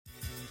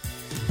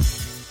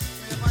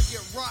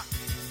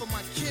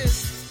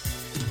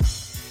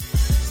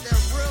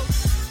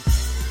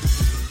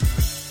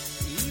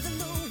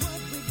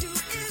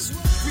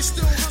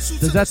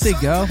Does that say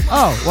go?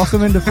 Oh,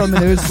 welcome into From the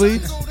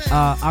Nosebleeds.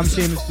 I'm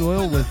Seamus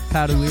Doyle with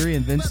Pat O'Leary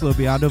and Vince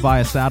Lobiondo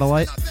via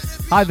satellite.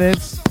 Hi,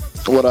 Vince.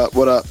 What up?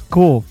 What up?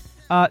 Cool.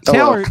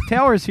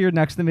 Taylor's here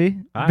next to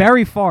me. Hi.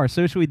 Very far,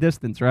 socially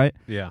distanced, right?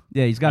 Yeah.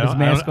 Yeah, he's got his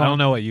mask on. I don't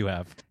know what you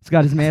have. He's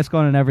got his mask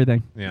on and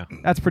everything. Yeah.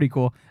 That's pretty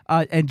cool.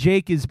 And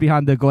Jake is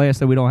behind the glass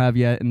that we don't have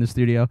yet in the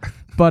studio.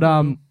 But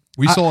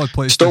we saw a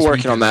place. Still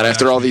working on that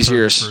after all these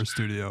years. For a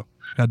studio,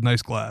 had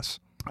nice glass.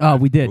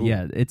 We did. Ooh.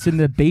 Yeah. It's in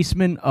the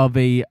basement of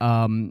a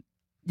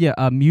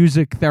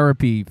music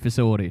therapy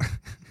facility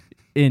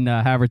in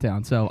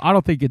Havertown. So I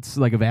don't think it's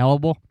like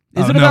available.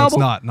 Is it no, available?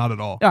 it's not at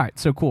all. All right,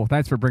 so cool.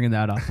 Thanks for bringing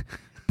that up.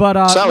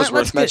 But So that was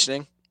worth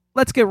mentioning.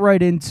 Let's get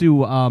right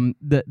into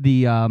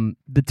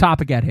the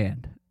topic at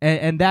hand,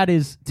 and that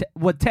is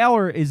what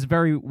Taylor is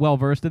very well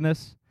versed in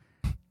this.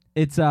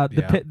 It's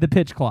the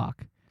pitch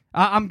clock.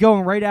 I'm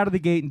going right out of the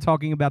gate and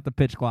talking about the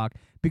pitch clock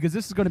because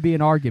this is going to be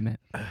an argument.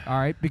 All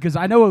right, because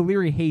I know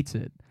O'Leary hates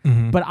it,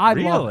 but I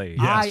love it. Really?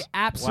 Yes. I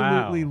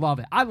absolutely love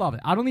it. I love it.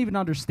 I don't even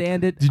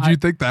understand it. Did you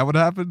think that would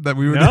happen? That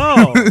we would?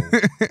 No.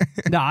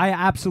 No, I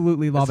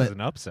absolutely love This it. is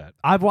an upset.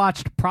 I've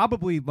watched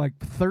probably like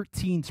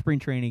 13 spring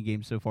training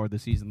games so far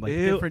this season. Like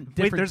different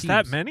Wait, there's teams.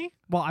 that many?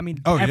 Well, I mean,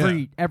 Oh,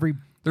 every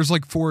There's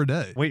like 4 a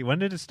day. Wait, when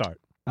did it start?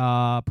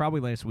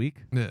 probably last week,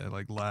 Yeah,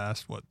 like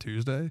last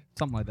Tuesday?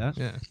 something like that.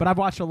 Yeah. But I've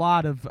watched a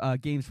lot of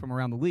games from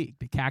around the league,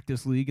 the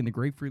Cactus League and the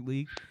Grapefruit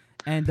League,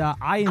 and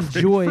I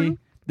enjoy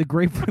the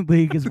Grapefruit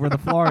League is where the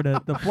Florida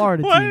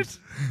teams.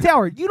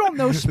 Taylor, you don't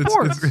know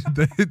sports,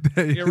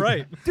 You're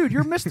right. dude.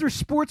 You're Mr.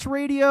 Sports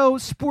Radio,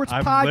 sports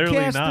I'm literally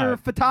podcaster, not.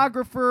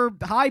 photographer,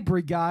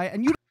 hybrid guy,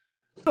 and you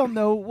don't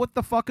know what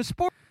the fuck is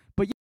sport.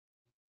 But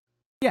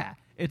yeah,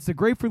 it's the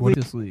Grapefruit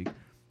League,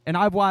 and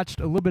I've watched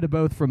a little bit of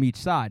both from each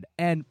side.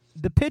 And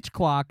the pitch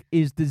clock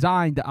is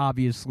designed,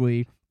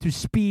 obviously, to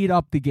speed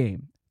up the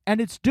game, and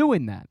it's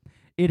doing that.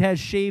 It has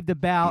shaved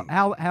about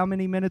how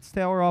many minutes,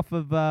 Taylor, off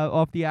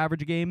the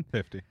average game?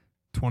 50.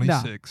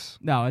 26.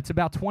 No, it's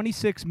about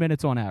 26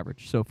 minutes on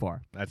average so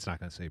far. That's not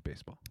going to save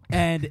baseball.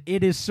 And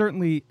it is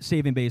certainly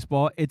saving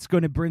baseball. It's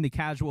going to bring the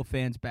casual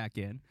fans back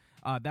in.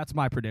 That's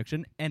my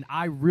prediction. And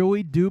I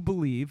really do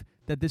believe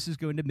that this is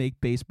going to make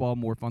baseball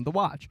more fun to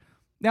watch.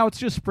 Now, it's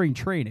just spring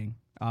training,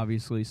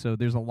 obviously, so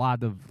there's a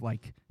lot of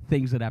like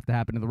things that have to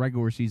happen in the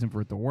regular season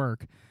for it to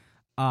work.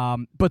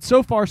 But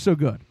so far, so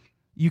good.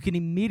 You can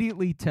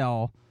immediately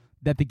tell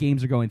that the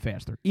games are going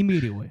faster.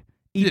 Immediately.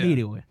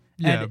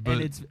 Yeah, and but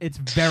it's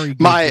very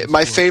good. My for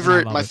the sport,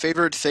 and I love it.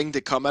 favorite thing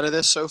to come out of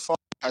this so far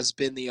has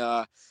been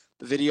the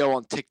video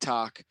on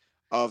TikTok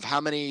of how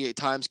many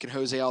times can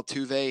Jose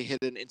Altuve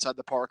hit an inside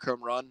the park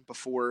home run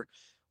before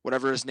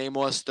whatever his name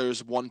was.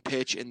 There's one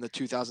pitch in the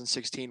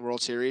 2016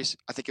 World Series.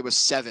 I think it was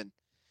 7.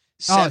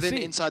 7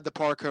 inside the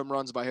park home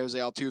runs by Jose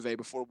Altuve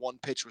before one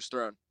pitch was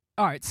thrown.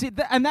 All right, see,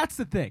 and that's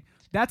the thing.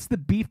 That's the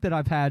beef that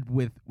I've had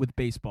with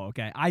baseball.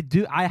 Okay,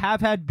 I have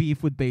had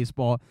beef with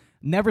baseball.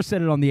 Never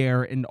said it on the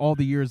air in all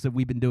the years that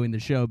we've been doing the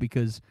show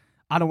because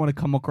I don't want to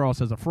come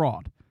across as a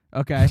fraud.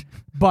 Okay,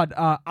 but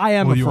I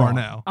am a fraud. you are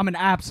now. I'm an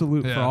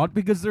absolute Yeah. fraud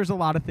because there's a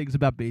lot of things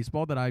about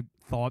baseball that I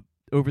thought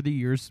over the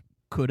years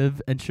could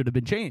have and should have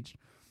been changed,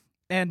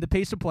 and the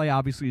pace of play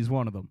obviously is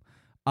one of them.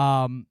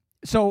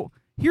 So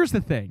here's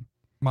the thing.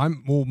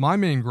 My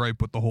main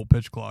gripe with the whole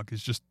pitch clock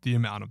is just the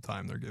amount of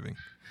time they're giving.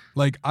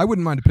 Like, I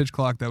wouldn't mind a pitch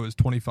clock that was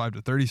 25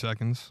 to 30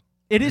 seconds.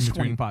 It is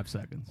between- 25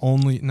 seconds.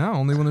 Only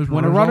when there's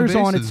When a runners runner's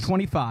on, bases. it's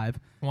 25.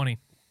 20.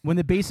 When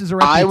the bases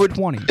are up, it's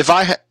 20.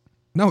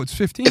 No, it's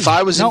 15. If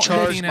I was in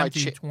charge, 15 my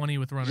empty, 20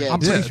 with runners. Yeah. I'm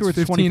pretty sure it's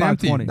 15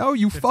 empty. 25-20. No,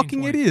 you 15, fucking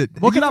 20. idiot.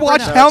 Look it You've up right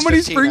watched now. how It's many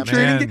 15 spring empty.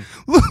 training Man. games?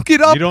 Look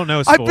it up. You don't know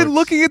I've been sports.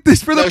 looking at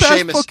this for the No,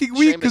 past Seamus, fucking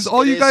week because Seamus,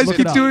 all it you is guys Look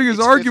keep it up. doing is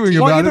It's arguing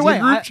 15. about it either in way, the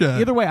group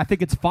chat. either way, I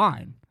think it's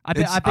fine. I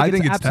think it's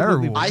absolutely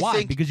terrible. Why? I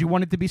think- Because you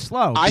want it to be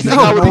slow. I Because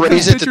think I would because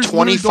raise it to pitchers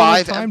literally don't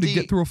have 25 time empty. to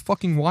get through a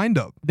fucking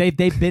windup.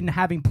 they've been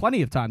having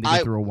plenty of time to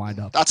get through a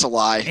windup. That's a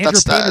lie. Andrew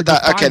That's Painter that.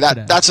 did fine Okay,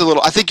 today. that's a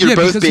little. I think you're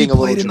both because being he a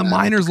little played in the dramatic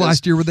minors because-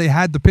 last year where they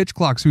had the pitch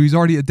clock, so he's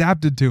already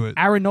adapted to it.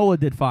 Aaron Nola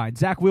did fine.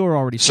 Zach Wheeler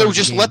already. So started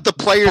just the let game. the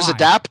players Fine.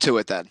 adapt to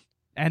it then.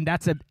 And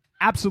that's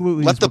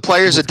absolutely Let is the what's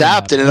players gonna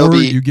adapt, happen. and it'll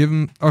Or be. you give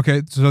them.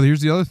 Okay, so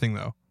here's the other thing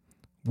though.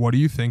 What do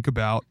you think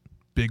about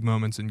big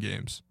moments in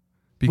games?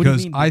 do you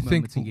Because mean I big think.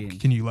 moments in games?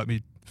 Can you let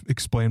me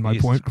explain my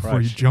Jesus point before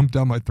you Christ. jump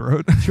down my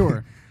throat?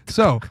 Sure.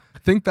 So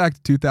think back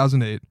to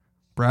 2008.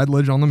 Brad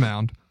Lidge on the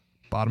mound,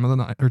 bottom of the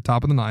ninth or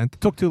top of the ninth,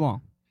 Took too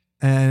long.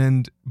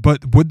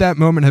 but would that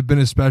moment have been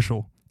as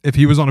special if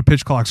he was on a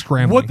pitch clock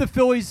scrambling? Would the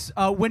Phillies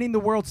winning the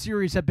World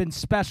Series have been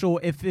special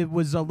if it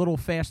was a little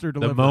faster The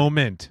delivery?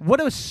 moment.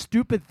 What a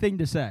stupid thing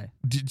to say.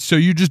 So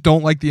you just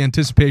don't like the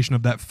anticipation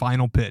of that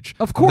final pitch?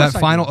 Of course that I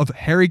final do. of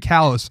Harry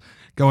Callis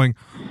going,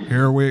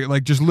 here we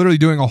like just literally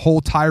doing a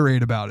whole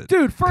tirade about it,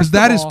 Dude, first because of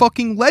that is all-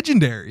 fucking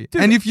legendary.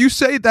 Dude. And if you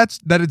say that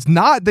it's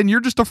not, then you're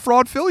just a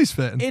fraud Phillies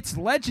fan. It's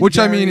legendary. Which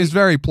I mean is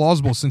very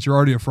plausible since you're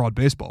already a fraud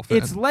baseball fan.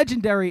 It's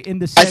legendary in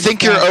the I sense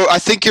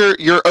think that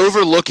you're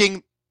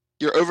overlooking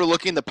you're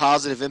overlooking the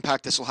positive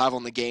impact this will have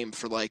on the game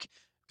for like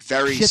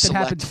very Shit that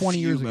select happened 20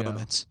 few years ago.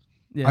 moments.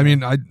 Yeah. I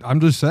mean, I'm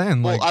just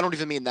saying. Well, Like, I don't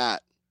even mean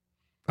that.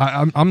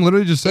 I'm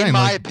literally just saying. In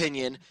my like,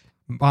 opinion,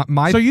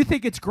 my so you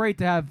think it's great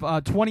to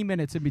have 20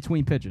 minutes in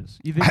between pitches?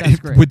 You think that's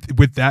great?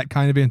 with that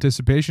kind of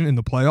anticipation in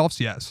the playoffs,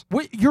 yes.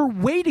 Wait, you're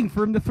waiting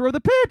for him to throw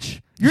the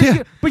pitch.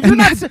 But and you're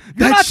not. that-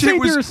 You're that not shit saying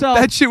was, to yourself.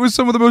 That shit was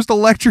some of the most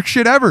electric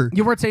shit ever.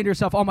 You weren't saying to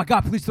yourself, "Oh my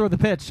God, please throw the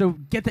pitch." So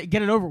get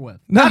it over with.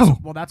 No.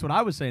 That's what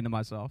I was saying to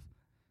myself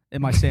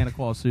in my Santa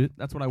Claus suit.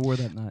 That's what I wore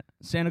that night.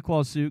 Santa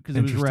Claus suit because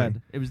it was Interesting.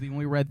 red. It was the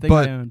only red thing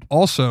But I owned.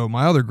 also,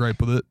 my other gripe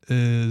with it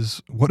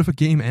is, what if a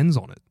game ends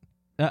on it?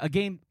 A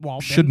game. Well,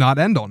 Should then not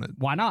end on it.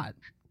 Why not?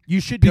 You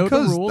should know the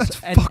Because rules.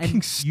 that's and fucking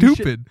you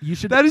stupid. You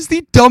should. That is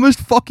the dumbest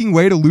fucking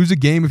way to lose a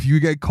game if you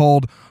get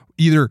called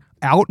either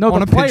out No, on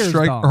the a pitch player's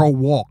strike dumb. or a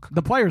walk.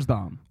 The player's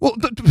dumb. Well,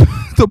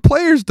 the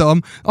player's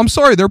dumb. I'm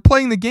sorry, they're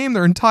playing the game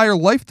their entire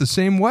life the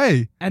same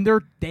way. And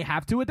they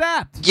have to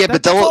adapt. Yeah,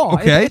 but That's they'll- all.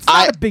 okay. It's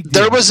not a big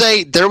deal.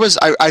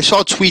 I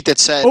saw a tweet that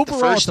said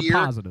Overall, it's a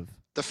positive.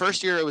 the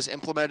first year it was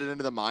implemented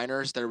into the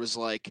minors, there was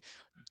like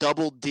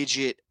double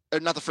digit, or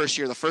not the first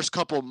year, the first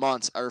couple of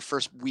months or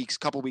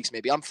couple weeks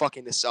maybe. I'm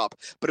fucking this up.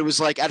 But it was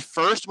like at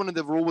first when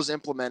the rule was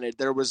implemented,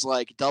 there was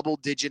like double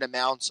digit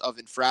amounts of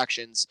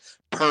infractions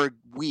per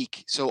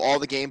week. So all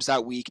the games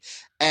that week.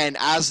 And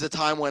as the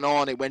time went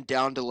on, it went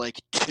down to like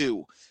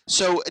 2.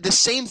 So the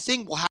same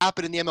thing will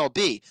happen in the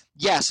MLB.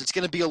 Yes, it's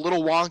going to be a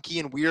little wonky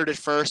and weird at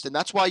first, and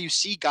that's why you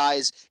see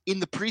guys in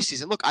the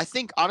preseason. Look, I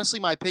think, honestly,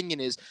 my opinion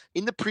is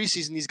in the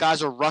preseason, these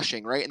guys are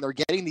rushing, right? And they're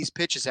getting these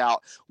pitches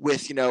out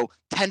with,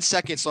 10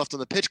 seconds left on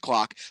the pitch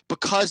clock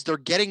because they're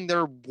getting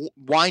their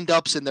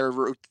wind-ups and their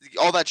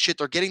all that shit.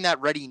 They're getting that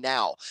ready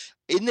now.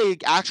 In the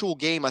actual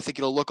game, I think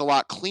it'll look a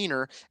lot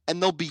cleaner,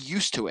 and they'll be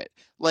used to it.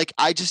 Like,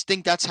 I just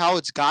think that's how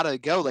it's got to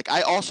go. Like,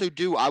 I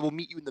will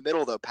meet you in the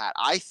middle, though, Pat.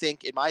 I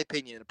think, in my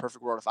opinion, in a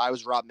perfect world, if I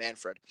was Rob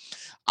Manfred,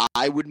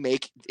 I would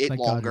make it Thank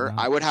God you're longer.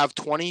 not. I would have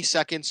 20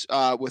 seconds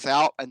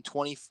without and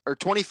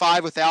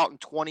 25 without and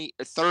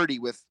 30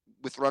 with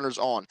runners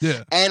on.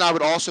 Yeah. And I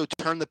would also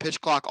turn the pitch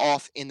clock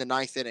off in the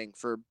 9th inning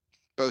for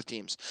both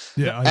teams.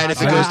 Yeah. And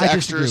if it goes to I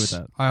disagree with extras,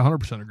 that. I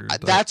 100% agree with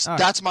that. that's All right,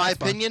 that's my that's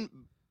fine. opinion.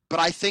 But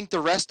I think the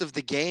rest of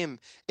the game,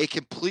 it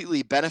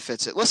completely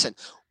benefits it. Listen,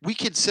 we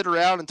can sit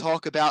around and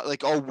talk about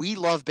like, oh, we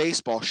love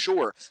baseball,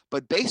 sure.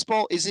 But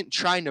baseball isn't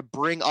trying to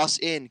bring us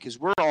in because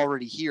we're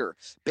already here.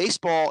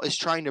 Baseball is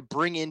trying to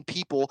bring in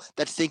people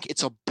that think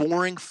it's a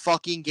boring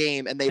fucking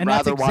game and they'd And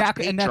that's rather watch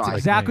exactly paint dry.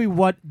 exactly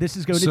what this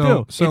is going to So-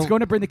 do. so- It's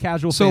going to bring the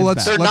casual So fans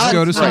let's back. They're let's not-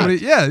 go to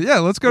somebody. right. Yeah,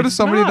 let's go to It's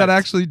somebody that not.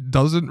 actually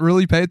doesn't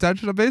really pay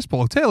attention to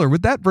baseball. Taylor,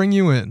 would that bring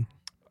you in?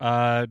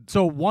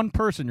 So one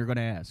person you're going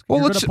to ask. Well,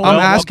 You're let's- gonna pull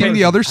I'm out- asking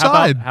the other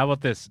side. How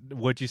about this?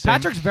 Would you say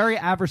Patrick's very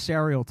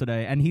adversarial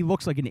today, and he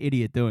looks like an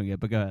idiot doing it.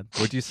 But go ahead.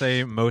 Would you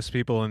say most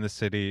people in the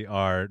city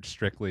are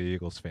strictly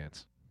Eagles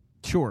fans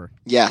Sure,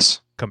 Yes.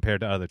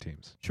 compared to other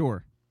teams?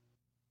 sure.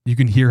 You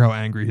can hear how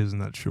angry he is in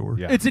that shore.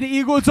 Yeah. It's an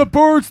eagle. It's a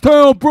bird's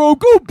tail, bro.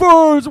 Go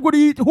birds. What do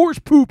you eat? Horse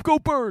poop. Go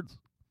birds.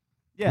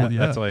 Yeah, Well, yeah.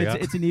 That's all you got.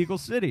 it's an eagle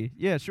city.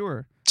 Yeah,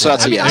 sure. So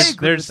that's I a mean, I yes.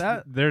 agree with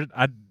that.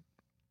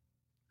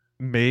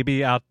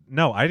 Maybe out.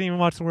 No, I didn't even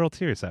watch the World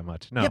Series that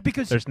much. No, Yeah,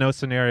 because- there's no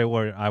scenario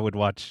where I would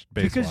watch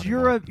baseball. Because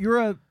anymore. you're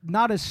a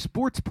not a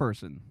sports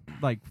person,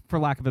 like for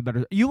lack of a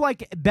better. You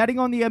like betting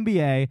on the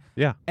NBA,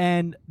 Yeah.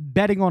 and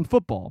betting on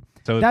football.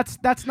 So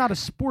That's not a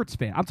sports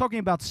fan. I'm talking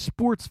about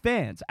sports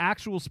fans,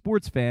 actual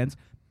sports fans,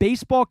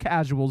 baseball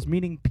casuals,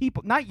 meaning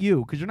people, not you,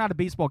 because you're not a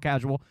baseball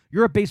casual.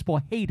 You're a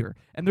baseball hater,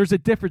 and there's a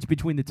difference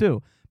between the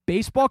two.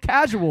 Baseball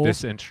casuals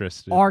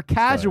disinterested. are Sorry.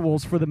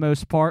 casuals for the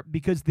most part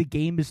because the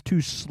game is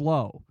too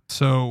slow.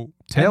 So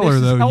Taylor,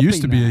 is though,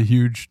 used to helping be a that.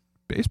 huge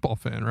baseball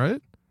fan,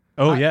 right?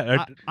 Oh I-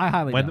 yeah. I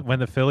highly doubt. when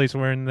the Phillies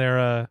were in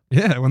their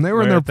Yeah, when they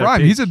were in We're their at their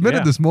prime. He's peak, admitted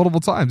yeah. this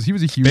multiple times. He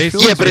was a huge Base-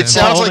 Phillies Yeah, but it fan.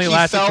 sounds like only he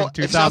lasted fell-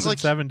 from it sounds like-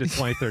 2007 to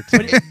 2013.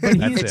 But he's-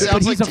 That's It it.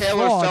 sounds he's like a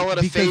Taylor fraud fell at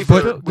a because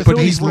favor the with But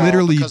he's baseball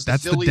literally, because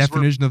that's the Phillies were-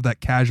 definition of that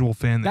casual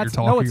fan that That's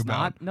you're no, talking it's about.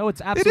 not. No, it's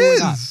It absolutely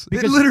not. is. It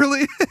Because literally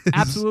is.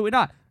 absolutely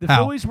not. The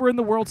How? Phillies were in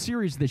the World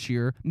Series this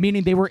year,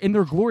 meaning they were in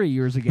their glory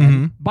years again.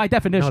 Mhm. By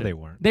definition, No, they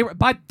weren't. They were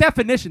by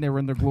definition they were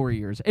in their glory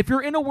years. If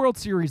you're in a World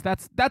Series,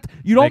 that's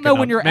you don't know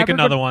when you're make ever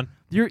another gonna, one.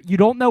 you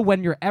don't know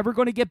when you're ever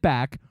going to get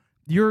back.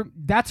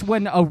 That's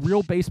when a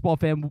real baseball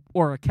fan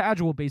or a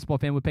casual baseball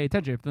fan would pay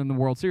attention if they're in the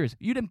World Series.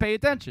 You didn't pay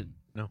attention.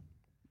 No.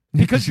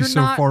 Because he's you're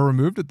so not- far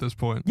removed at this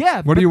point. Yeah,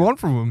 What but- do you want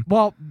from him?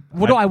 Well,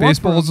 what do I want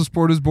Baseball from as a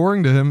sport is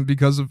boring to him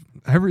because of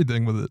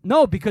everything with it.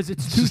 No, because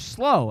it's too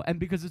slow and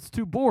because it's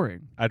too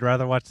boring. I'd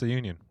rather watch the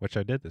Union, which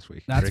I did this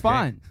week. That's Great game.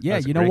 fine. That Yeah,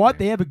 was a you know great what?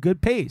 game. They have a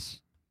good pace.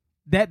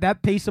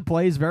 That pace of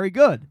play is very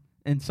good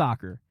in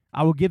soccer.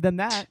 I will give them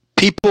that.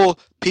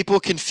 People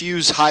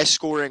confuse high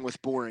scoring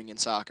with boring in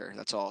soccer.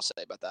 That's all I'll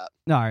say about that.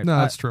 All right. No,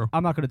 that's true.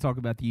 I'm not going to talk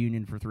about the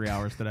Union for 3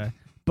 hours today.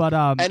 But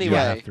Anyway. You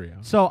have 3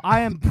 hours. so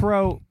I am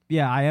pro.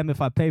 Yeah, I am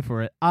if I pay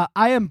for it. I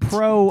am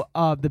pro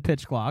the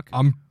pitch clock.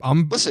 I'm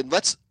Listen,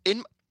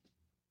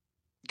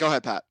 Go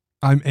ahead, Pat.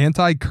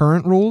 anti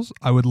current rules.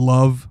 I would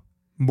love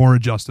more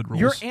adjusted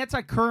rules. You're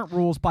anti-current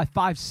rules by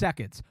 5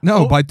 seconds.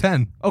 No, by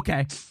 10.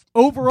 Okay.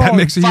 Overall, That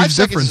makes a 5 huge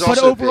seconds is difference. but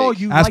also overall,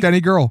 big. you Ask like.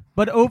 any girl.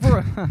 But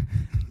over.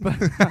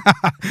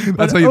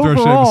 That's how you throw Seamus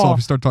overall- off.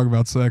 You start talking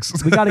about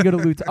sex. We got to go to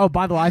Lutz. Oh,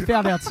 by the way, I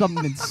found out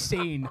something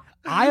insane.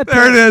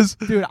 There it is.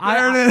 Dude, There it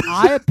I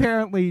is.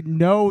 apparently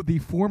know the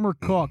former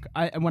cook.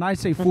 And when I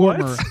say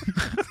former,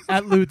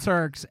 at Lou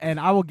Turks, and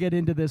I will get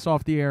into this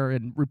off the air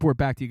and report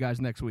back to you guys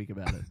next week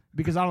about it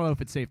because I don't know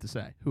if it's safe to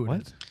say who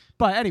it is.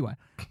 But anyway,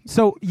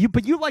 so you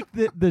like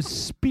the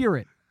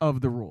spirit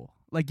of the rule.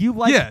 Like you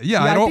like yeah. the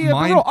I don't idea of the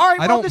mind. rule. All right,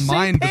 I we're on don't the same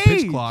mind the pitch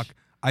page. clock.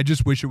 I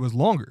just wish it was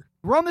longer.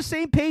 We're on the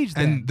same page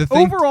then. And the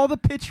thing- Overall, the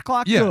pitch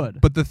clock Yeah,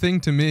 good. but the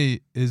thing to me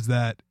is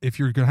that if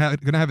you're gonna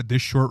have it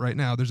this short right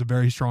now, there's a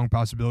very strong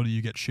possibility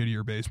you get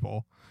shittier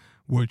baseball,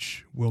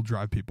 which will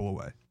drive people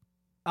away.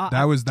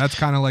 That's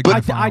kind of like my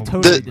I final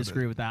totally with it.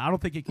 disagree with that. I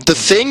don't think it can. The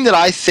change. thing that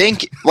I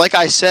think, like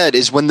I said,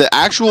 is when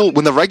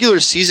the regular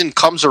season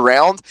comes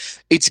around,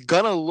 it's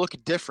gonna look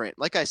different.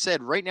 Like I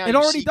said, right now It you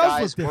already see does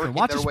guys look different. working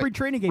Watch a their way- spring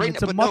training game. Right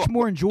It's now- a but much no,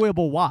 more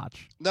enjoyable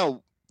watch.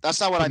 No, that's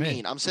not what To I me.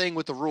 mean. I'm saying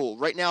with the rule.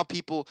 Right now,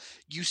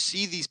 you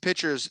see these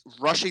pitchers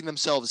rushing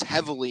themselves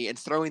heavily and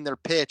throwing their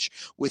pitch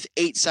with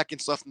 8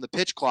 seconds left on the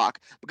pitch clock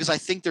because I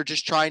think they're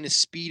just trying to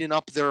speeden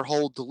up their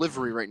whole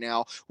delivery right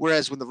now.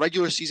 Whereas when the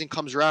regular season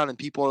comes around and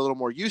people are a little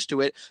more used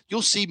to it,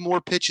 you'll see more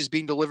pitches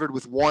being delivered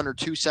with 1 or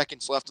 2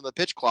 seconds left on the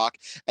pitch clock,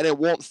 and it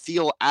won't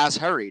feel as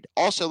hurried.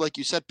 Also, like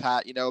you said,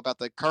 Pat, about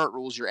the current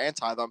rules, you're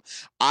anti them.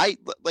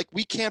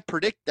 We can't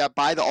predict that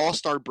by the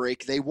All-Star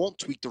break they won't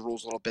tweak the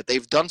rules a little bit.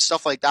 They've done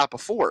stuff like that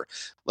before.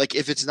 Like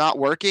if it's not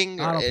working,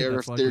 I don't think or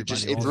that's if likely they're by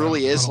just the it All-Star really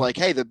break. is like,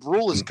 hey, the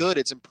rule is good,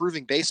 it's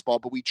improving baseball,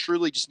 but we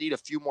truly just need a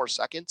few more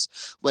seconds.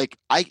 Like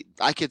I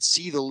could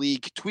see the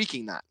league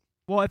tweaking that.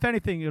 Well, if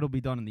anything, it'll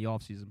be done in the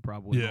offseason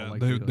probably. in all Yeah,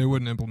 likelihood. they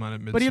wouldn't implement it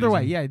mid-season. But either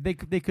way, yeah, they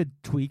could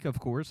tweak, of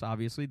course.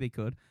 Obviously, they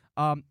could.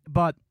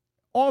 But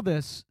all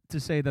this to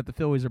say that the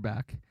Phillies are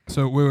back.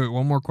 So wait,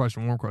 one more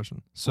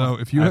question. So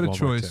if you I had have a one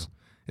more, choice, too.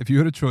 if you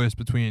had a choice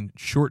between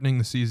shortening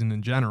the season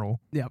in general,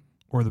 Yep.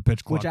 or the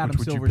pitch clock, Which Adam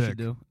would Silver you pick? should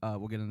do.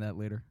 We'll get into that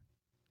later.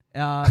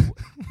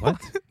 What?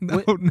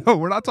 No,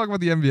 we're not talking about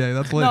the NBA.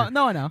 That's later.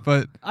 No, I know.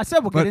 But I said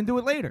we'll but- get into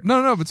it later.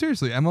 no. But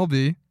seriously,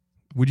 MLB,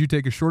 would you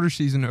take a shorter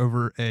season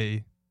over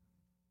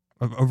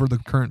over the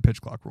current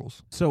pitch clock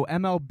rules? So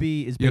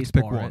MLB is You have to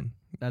pick baseball, right? one.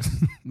 That's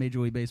Major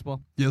League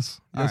Baseball. Yes,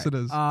 All right. it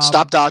is.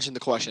 Stop dodging the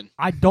question.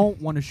 I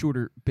don't want a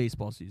shorter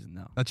baseball season.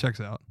 No. That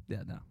checks out.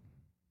 Yeah, no.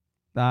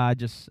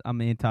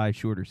 I'm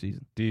anti-shorter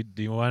season. Do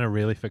you want to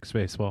really fix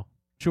baseball?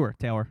 Sure,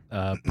 Taylor.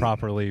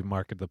 Properly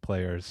market the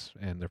players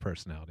and their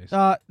personalities.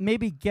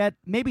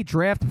 Maybe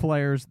draft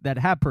players that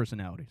have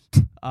personalities.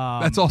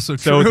 That's also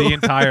So true. the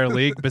entire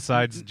league,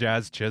 besides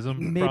Jazz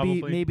Chisholm,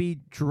 probably. maybe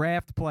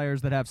draft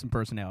players that have some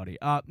personality.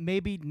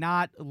 Maybe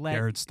not let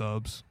Garrett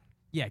Stubbs.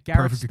 Garrett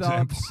perfect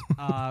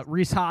Stubbs,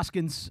 Rhys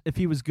Hoskins if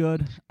he was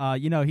good.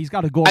 He's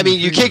got a goal. I mean,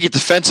 you can't get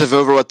defensive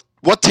over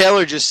what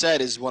Taylor just said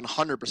is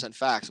 100%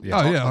 facts. We've Oh,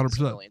 talked yeah, about this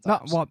a 100%. million No,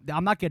 times. well,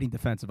 I'm not getting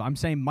defensive. I'm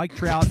saying Mike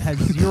Trout has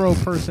zero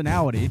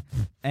personality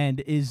and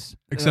is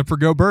Except for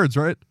Go Birds,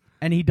 right?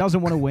 and he doesn't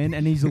want to win,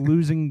 and he's a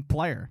losing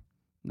player.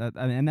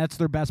 And that's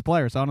their best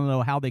player. So I don't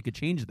know how they could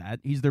change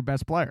that. He's their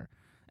best player,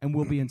 and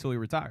will be until he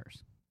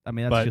retires. I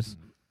mean, that's just.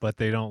 But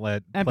they don't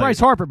let And players, Bryce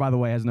Harper, by the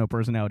way, has no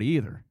personality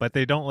either. But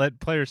they don't let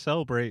players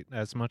celebrate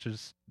as much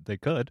as they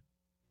could.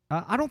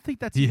 I don't think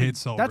that's. He even,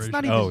 hates That's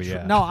not celebration. even. Oh, true.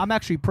 yeah. No, I'm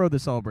actually pro the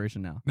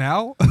celebration now.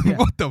 Now? Yeah.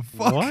 What the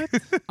fuck? What?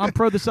 I'm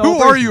pro the Who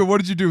celebration. are you and what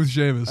did you do with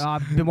Seamus?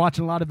 I've been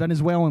watching a lot of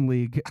Venezuelan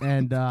league,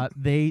 and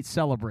they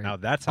celebrate. Now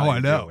that's how I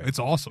you know. do it. It's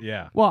awesome.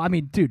 Yeah. Well, I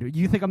mean, dude,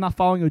 you think I'm not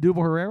following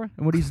Odubel Herrera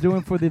and what he's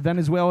doing for the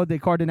Venezuela de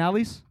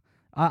Cardinales?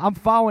 I'm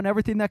following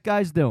everything that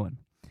guy's doing.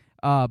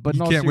 But in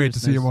You all can't wait to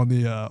see him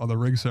seriousness- on the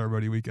ring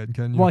ceremony weekend,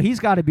 can you? Well, he's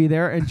got to be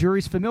there, and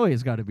Juris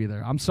Familia's got to be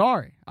there. I'm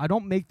sorry, I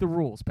don't make the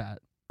rules, Pat.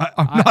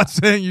 I'm not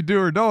saying you do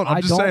or don't. I'm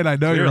I just don't- saying I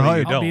know you're Clearly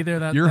you hyped. don't. I'll be there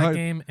that You're hype.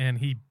 game, and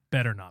he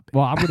better not be.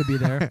 Well, I'm going to be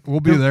there. We'll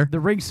be there. The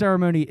ring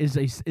ceremony is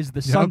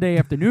the Sunday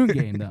afternoon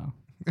game, though.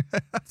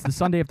 It's the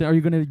Sunday after. Are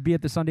you going to be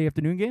at the Sunday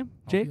afternoon game,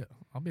 Jake?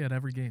 I'll be at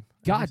every game.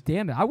 God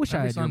damn it! I wish I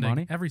every had Sunday, your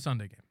money. Every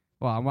Sunday game.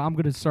 Well, I'm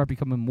going to start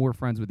becoming more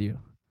friends with you.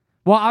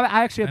 Well,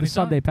 I actually have the Anytime.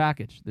 Sunday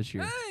package this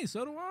year. Hey,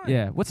 so do I.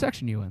 Yeah. What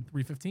section you in?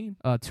 315.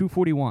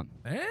 241.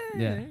 Hey, Yeah,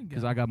 there you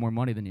because go. I got more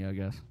money than you, I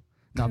guess.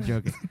 No, I'm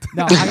joking.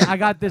 No, I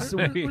got this.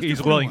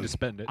 He's willing to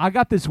spend it. I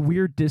got this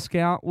weird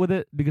discount with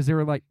it because they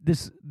were like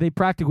this. They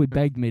practically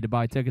begged me to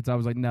buy tickets. I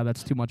was like, no,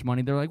 that's too much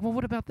money. They're like, well,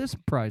 what about this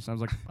price? I was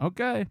like,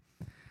 okay.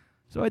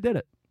 So I did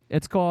it.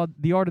 It's called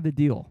The Art of the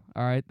Deal.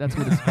 All right, that's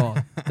what it's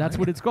called. That's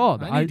what it's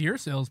called. I need your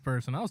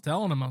salesperson. I was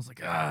telling him, I was like,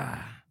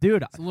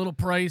 Dude. it's a little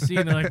pricey.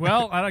 And they're like,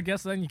 well, I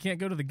guess then you can't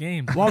go to the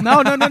games. Well,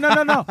 no.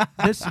 The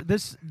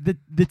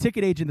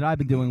ticket agent that I've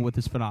been dealing with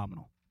is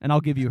phenomenal, and I'll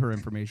give you her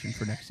information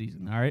for next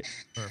season. All right,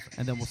 Perfect.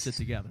 and then we'll sit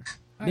together.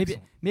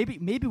 Excellent.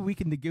 Maybe we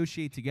can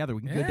negotiate together.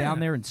 We can go Yeah. down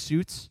there in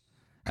suits,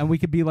 and we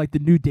could be like the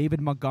new David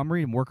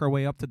Montgomery and work our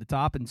way up to the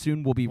top. And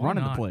soon we'll be Why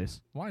running not? the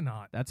place. Why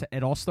not? That's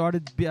it. All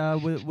started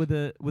with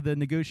a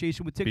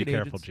negotiation with Be ticket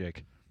careful, agents.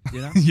 Jake.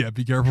 You know? Yeah,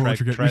 be careful what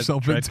you're getting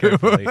yourself tread into.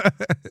 carefully.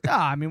 Yeah,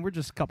 I mean, we're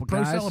just a couple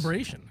Pro guys.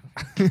 celebration.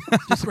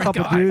 Just a Great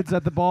couple guy. dudes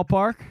at the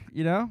ballpark,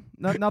 you know?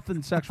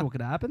 Nothing sexual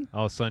could happen.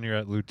 All of a sudden, you're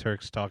at Lou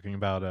Turk's talking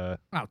about Wow,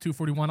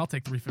 241. I'll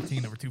take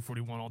 315 over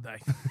 241 all day.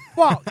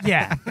 Well,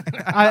 yeah.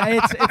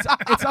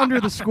 It's under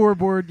the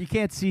scoreboard. You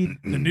can't see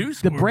The new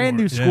the brand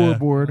new Yeah.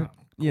 scoreboard, Wow,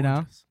 you know?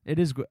 gorgeous. It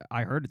is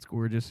I heard it's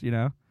gorgeous, you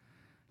know?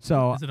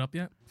 So Is it up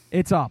yet?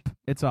 it's up.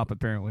 It's up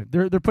apparently.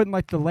 They're putting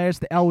like the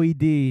last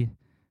LED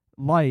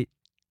light.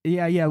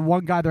 Yeah.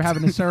 One guy they're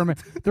having a ceremony.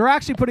 They're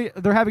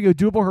having a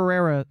Double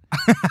Herrera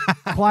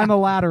climb a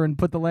ladder and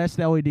put the last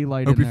LED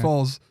light Hope in he there.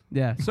 falls.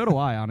 Yeah, so do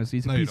I, honestly.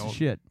 He's a No, you piece of don't.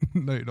 shit.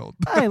 No, you don't.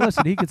 Hey,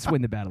 listen, he could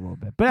swing the bat a little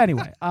bit. But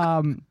anyway,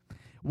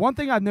 one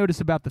thing I've noticed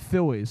about the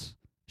Phillies,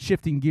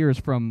 shifting gears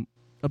from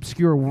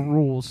obscure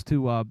rules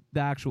to the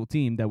actual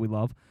team that we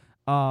love,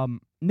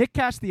 Nick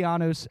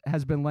Castellanos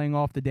has been laying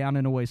off the down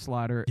and away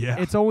slider. Yeah.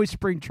 It's always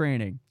spring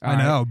training. all I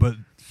right? know, but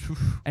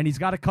And he's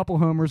got a couple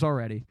homers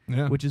already,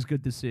 yeah, which is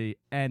good to see.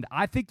 And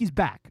I think he's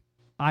back.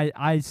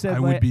 I said I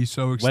would be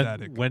so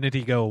ecstatic. when did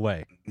he go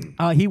away?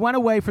 he went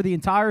away for the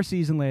entire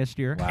season last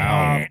year.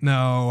 Wow.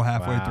 No,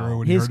 halfway Wow. through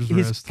when he His hurt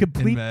his wrist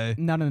complete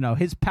in May. no.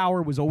 His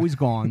power was always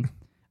gone.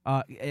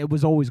 It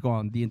was always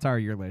gone the entire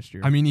year last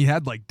year. I mean, he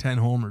had like 10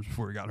 homers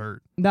before he got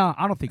hurt, No,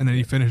 I don't think. and then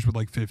he did. finished with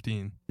like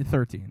 15.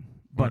 13.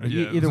 But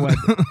Yeah. either way,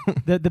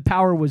 the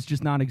power was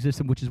just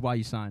non-existent, which is why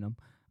you sign him.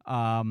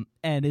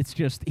 And it's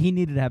just he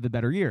needed to have a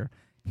better year.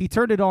 He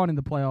turned it on in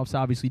the playoffs,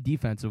 obviously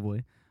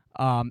defensively.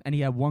 And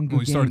he had one good Well,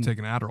 he game. started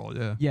taking Adderall.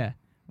 Yeah. Yeah,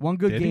 one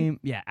good Did he? game.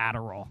 Yeah,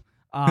 Adderall.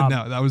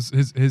 No, that was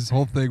his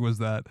whole thing was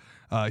that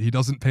he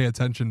doesn't pay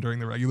attention during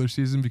the regular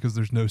season because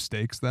there's no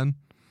stakes then.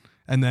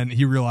 And then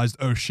he realized,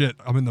 oh shit,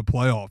 I'm in the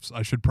playoffs.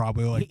 I should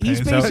probably like pay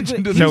He's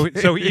attention to So,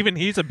 this. so even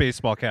he's a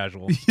baseball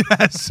casual.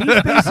 Yes.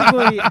 He's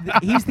basically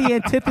he's the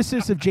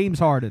antithesis of James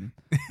Harden.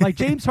 Like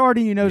James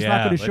Harden, is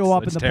not going to show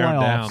up in the tear him playoffs.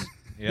 down.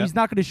 Yep. He's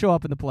not going to show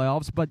up in the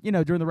playoffs, but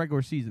during the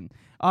regular season.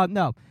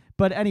 No.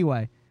 But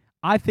anyway,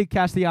 I think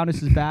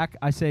Castellanos is back.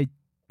 I say,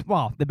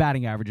 well, the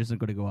batting average isn't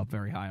going to go up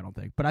very high, I don't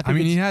think. But I think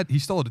he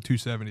still had a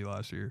 270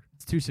 last year.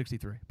 it's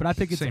 263. But I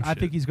think Same I think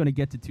shit. he's going to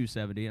get to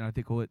 270, and I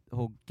think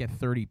he'll get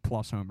 30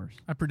 plus homers.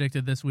 I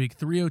predicted this week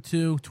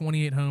 302,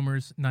 28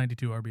 homers,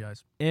 92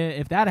 RBIs.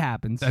 If that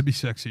happens, That'd be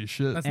sexy as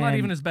shit. That's not And-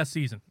 even his best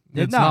season.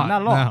 It's no,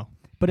 not at all. no.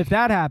 But if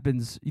that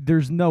happens,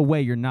 there's no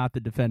way you're not the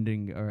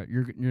defending, or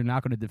you're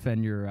not going to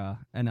defend your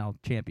NL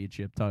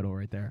championship title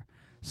right there.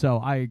 So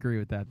I agree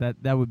with that.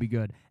 That would be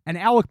good. And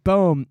Alec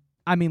Boehm,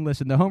 I mean,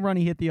 listen, the home run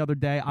he hit the other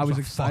day, I was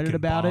a excited fucking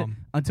about it bomb.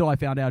 until I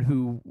found out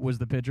who was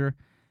the pitcher,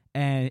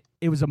 and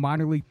it was a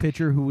minor league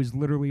pitcher who was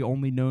literally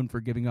only known for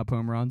giving up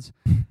home runs,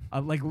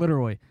 like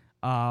literally.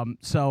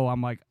 So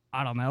I'm like,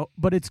 I don't know,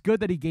 but it's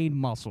good that he gained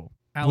muscle.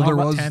 Alec there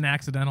with was- 10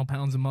 accidental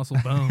pounds of muscle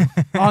bone.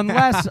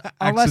 unless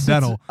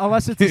Accidental.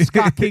 it's a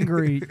Scott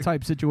Kingery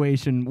type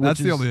situation. Which That's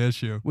the is- only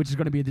issue. which is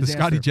going to be a The disaster.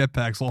 Scotty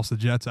Jetpacks lost the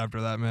Jets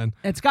after that, man.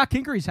 And Scott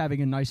Kingery's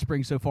having a nice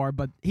spring so far,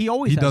 but he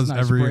always He has does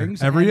nice every year.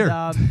 springs. Every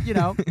and,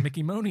 year.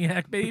 Mickey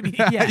Moniak, baby.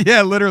 Yeah.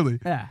 yeah, literally.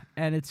 Yeah,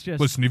 and it's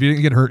just. Listen, if you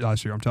didn't get hurt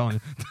last year, I'm telling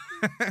you.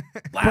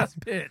 Last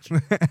pitch.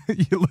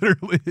 You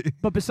literally.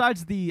 But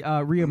besides the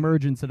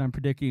reemergence that I'm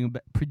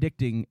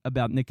predicting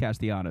about Nick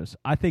Castellanos,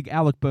 I think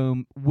Alec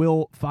Boehm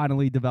will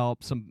finally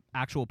develop some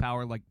actual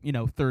power, like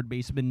third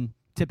basemen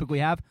typically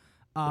have.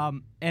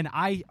 And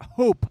I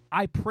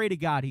pray to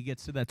God he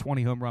gets to that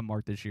 20 home run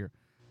mark this year.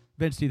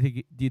 Vince, do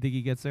you think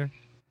he gets there?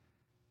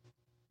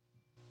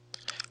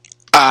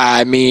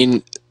 I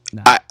mean,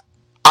 No. I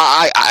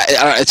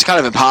it's kind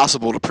of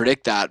impossible to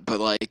predict that, but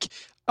like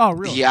Oh,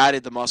 really? he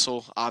added the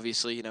muscle,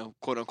 obviously,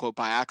 quote unquote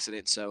by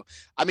accident. So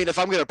I mean, if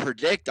I'm gonna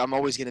predict, I'm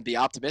always gonna be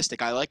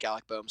optimistic. I like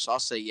Alec Boehm, so I'll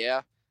say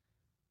yeah.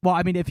 Well,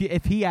 I mean, if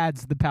he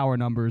adds the power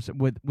numbers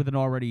with an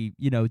already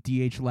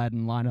DH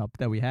laden lineup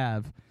that we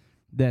have,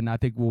 then I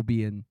think we'll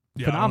be in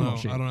phenomenal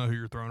shape. I don't know who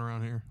you're throwing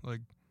around here. Like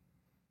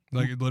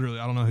literally,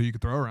 I don't know who you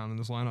could throw around in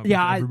this lineup.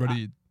 Yeah,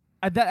 everybody.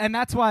 And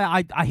that's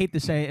why I hate to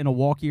say it in a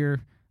walk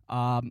year.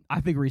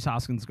 I think Rhys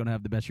Hoskins is going to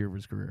have the best year of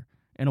his career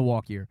in a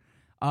walk year.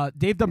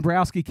 Dave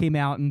Dombrowski came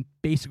out and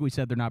basically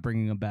said they're not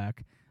bringing him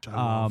back. I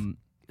love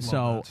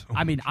So that so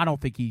I mean, I don't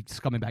think he's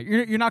coming back.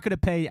 You're not going to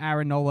pay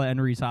Aaron Nola and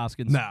Rhys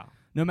Hoskins.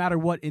 No matter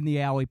what In the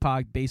Alley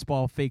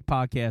baseball fake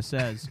podcast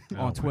says Oh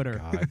on my Twitter.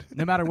 God.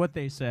 No matter what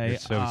they say. You're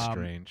so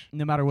strange.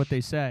 No matter what they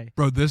say.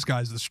 Bro, this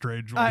guy's the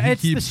strange one.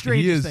 It's the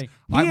strangest thing.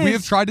 We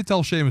have tried to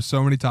tell Seamus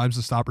so many times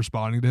to stop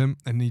responding to him,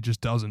 and he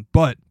just doesn't.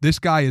 But this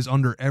guy is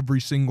under every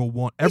single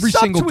one, every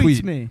single subtweets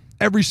tweet, me.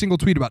 every single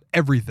tweet about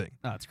everything.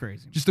 Oh, it's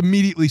crazy. Just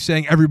immediately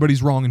saying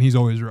everybody's wrong and he's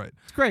always right.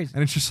 It's crazy.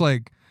 And it's just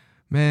like,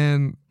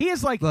 man, He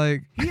is like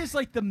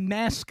the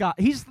mascot.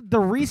 He's the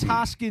Rhys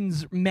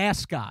Hoskins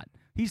mascot.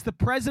 He's the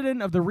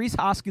president of the Rhys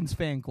Hoskins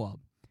fan club.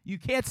 You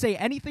can't say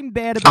anything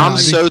bad about I'm him.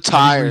 so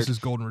tired. Reese's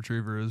golden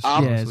retriever is.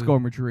 I'm- Yeah, it's honestly.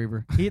 golden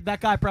retriever.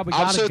 That guy probably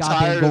got I'm so a goddamn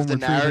tired of golden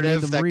the retriever named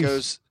narrative him that Reese.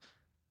 goes.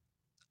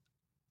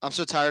 I'm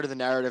so tired of the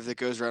narrative that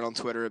goes around on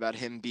Twitter about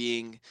him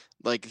being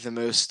like the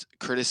most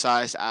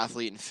criticized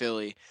athlete in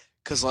Philly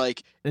Because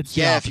like, It's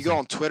the yeah, if you go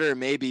opposite. on Twitter,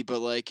 maybe, but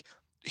like,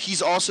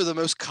 he's also the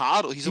most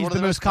coddled. He's He's one the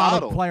of the most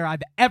coddled player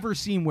I've ever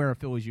seen wear a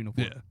Phillies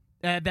uniform.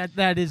 Yeah.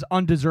 That is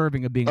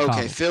undeserving of being Okay,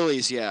 coddled.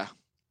 Phillies, yeah.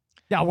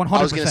 Yeah, 100%.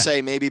 I was gonna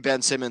say maybe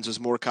Ben Simmons was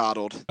more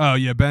coddled. Oh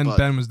yeah, Ben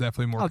But- was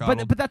definitely more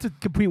coddled. but that's a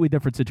completely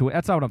different situation.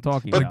 That's not what I'm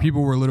talking But- about.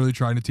 People were literally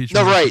trying to teach.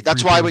 No, him to right. shoot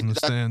That's free why throws we. in the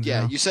stands, yeah,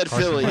 you know? you said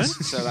Carson Phillies,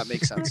 Wentz? so that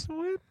makes sense.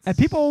 And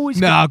people always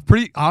Nah,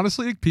 pretty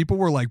honestly, people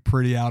were like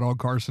pretty out on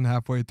Carson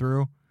halfway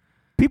through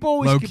people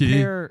always low key,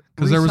 compare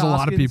because there was a Reese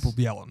lot of Hoskins- people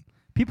yelling.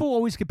 People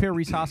always compare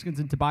Reese Hoskins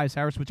and Tobias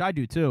Harris, which I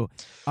do too.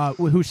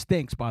 Who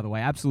stinks, by the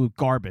way, absolute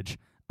garbage,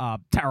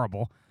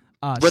 terrible.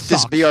 Let this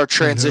sucks. be our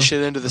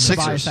transition into the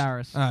Tobias Sixers.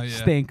 Harris Oh, yeah.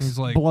 stinks, He's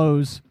like-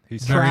 blows,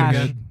 He's Very trash,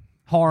 mid.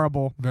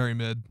 horrible. Very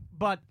mid.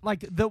 But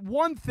like the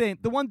one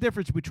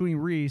difference between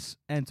Reese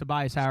and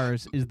Tobias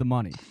Harris is the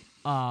money.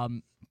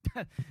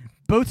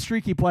 Both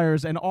streaky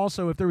players, and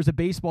also if there was a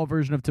baseball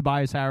version of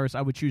Tobias Harris,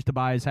 I would choose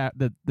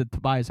the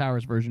Tobias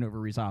Harris version over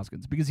Reese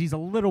Hoskins because he's a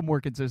little more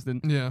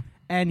consistent Yeah,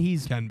 and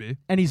he's can be.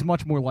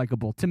 much more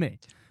likable to me.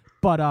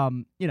 But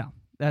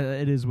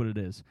it is what it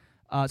is.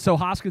 So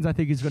Hoskins, I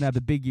think, is going to have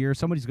a big year.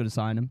 Somebody's going to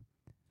sign him.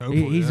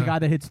 Hopefully, He's yeah. a guy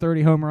that hits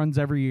 30 home runs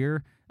every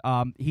year.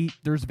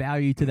 There's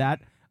value to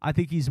that. I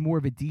think he's more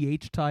of a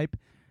DH type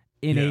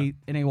in a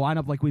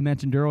lineup like we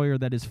mentioned earlier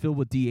that is filled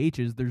with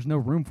DHs. There's no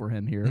room for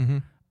him here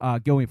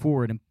Mhm. going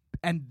forward.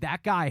 And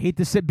that guy, I hate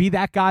to be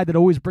that guy that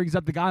always brings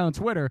up the guy on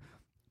Twitter,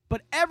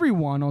 but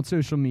everyone on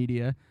social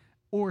media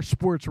or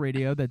sports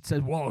radio that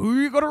says, "Well, who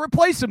are you going to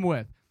replace him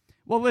with?"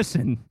 Well,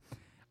 listen,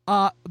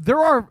 there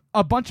are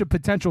a bunch of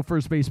potential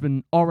first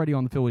basemen already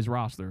on the Phillies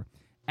roster.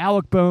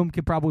 Alec Boehm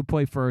could probably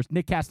play first.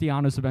 Nick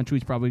Castellanos eventually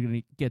is probably going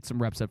to get some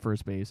reps at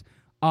first base.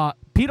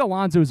 Pete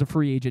Alonso is a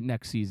free agent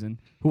next season,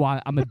 who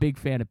I'm a big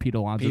fan of Pete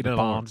Alonso. Pete the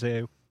polar-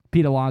 Alonso.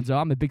 Pete Alonso.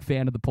 I'm a big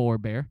fan of the polar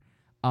bear.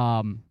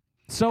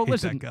 So Hate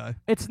listen, that guy.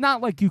 it's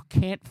not like you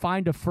can't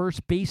find a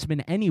first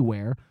baseman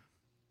anywhere.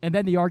 And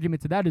then the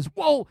argument to that is,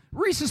 well,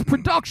 Reese's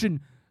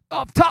production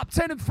of top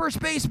 10 of first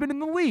baseman in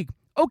the league.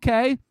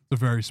 Okay, It's a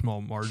very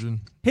small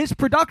margin. his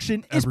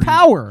production is Every-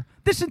 power.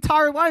 This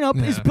entire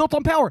lineup is Yeah. built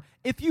on power.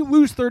 If you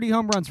lose 30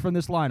 home runs from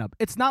this lineup,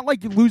 it's not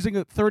like you're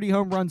losing 30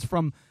 home runs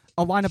from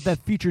a lineup that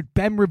featured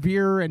Ben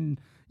Revere and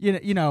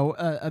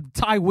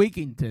Ty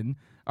Wigginton.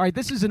 All right,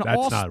 this is an That's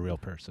all. not a real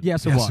person.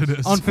 Yes, it Yes, was. it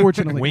is.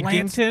 Unfortunately,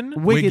 Lance- Wiggington?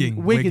 Wigginton.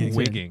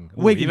 Wigging.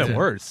 Ooh, Wigginton. even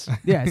worse.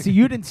 Yeah, see,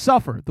 you didn't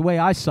suffer the way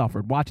I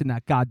suffered watching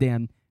that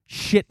goddamn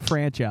shit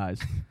franchise.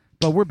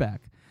 But we're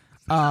back.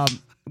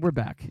 We're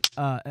back.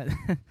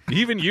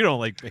 Even you don't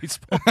like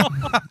baseball.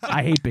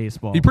 I hate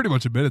baseball. He pretty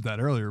much admitted that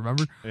earlier.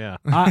 Remember? Yeah.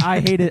 I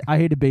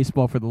hated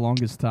baseball for the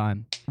longest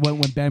time.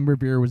 When Ben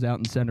Revere was out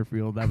in center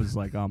field, that was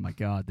like, oh my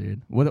god,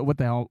 dude, what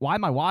the hell? Why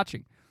am I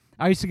watching?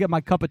 I used to get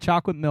my cup of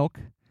chocolate milk,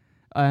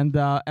 and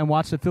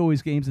watch the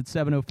Phillies games at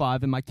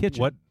 7:05 in my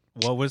kitchen.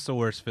 What was the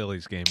worst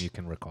Phillies game you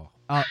can recall?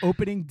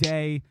 Opening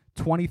day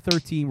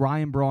 2013,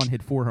 Ryan Braun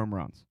hit 4 home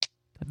runs.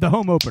 The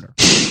home opener,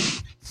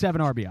 7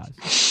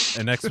 RBIs.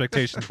 And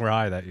expectations were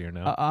high that year,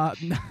 no?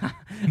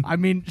 I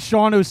mean,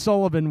 Sean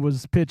O'Sullivan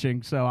was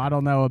pitching, so I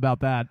don't know about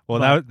that. Well,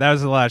 but- that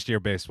was the last year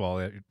baseball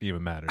that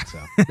even mattered, so.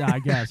 Yeah, I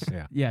guess.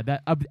 Yeah.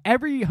 That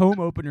every home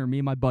opener, me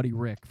and my buddy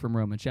Rick from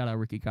Roman, shout out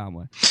Ricky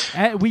Conway.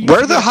 We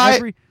Where the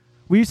high-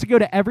 we used to go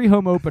to every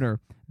home opener.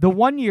 The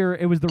one year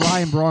it was the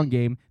Ryan Braun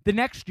game. The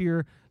next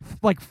year,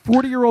 like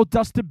 40-year-old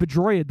Dustin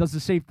Pedroia does the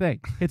same thing.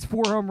 Hits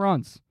 4 home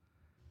runs.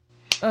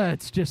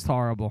 It's just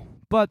horrible.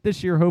 But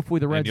this year, hopefully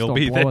the And Reds you'll don't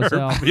be blow us there.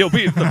 out. You'll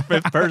be the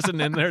 5th person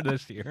in there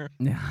this year.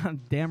 Yeah,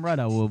 damn right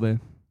I will be.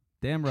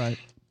 Damn right.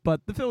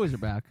 But the Phillies are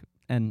back,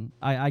 and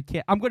I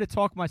can't. I'm going to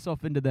talk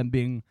myself into them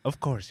being Of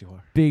course you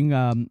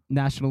are.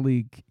 National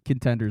League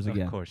contenders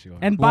again. Of course you are.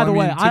 And Well, by the I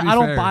way, mean, to be I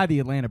don't fair- buy the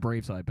Atlanta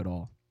Braves hype at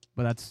all.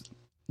 But that's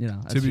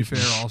that's To be just fair,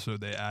 me. also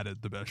they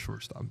added the best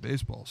shortstop in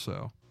baseball.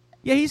 So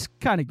Yeah, he's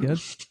kind of good.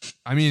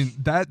 I mean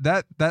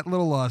that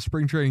little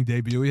spring training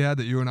debut he had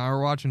that you and I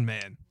were watching,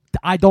 man.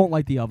 I don't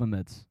like the oven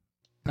mitts.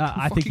 Who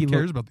I think he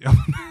cares look, about the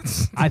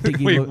elements. I think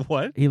he Wait, look,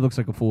 what? he looks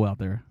like a fool out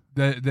there.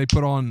 They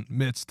put on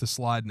mitts to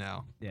slide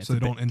now, Yeah, it's so they a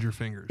don't injure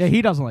fingers. Yeah,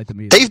 he doesn't like them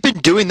either. They've been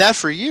doing that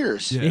for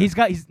years. Yeah. Yeah, he's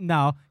got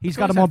them Phillies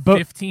on had both.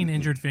 15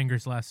 injured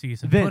fingers last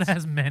season. Vince. Put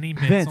as many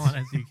mitts Vince. on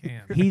as you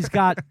can. He's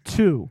got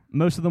 2.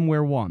 Most of them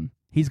wear 1.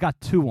 He's got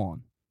 2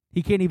 on.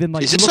 He can't even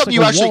like. Is he it looks something like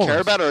you a actually walrus.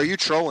 care about, or are you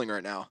trolling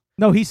right now?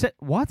 No, he said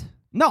what?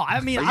 No,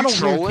 I mean Are I you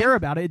don't really trolling? care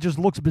about it. It just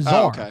looks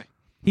bizarre. Oh, okay.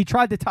 He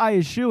tried to tie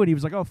his shoe and he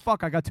was like, "Oh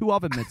fuck, I got 2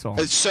 oven mitts on."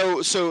 So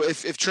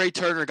if Trey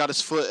Turner got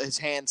his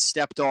hand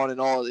stepped on and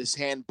all, his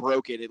hand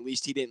broken, at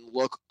least he didn't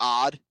look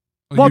odd.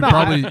 Well,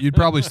 you'd no, you'd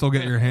probably still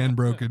get your hand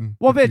broken.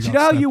 Well, if Vince, you know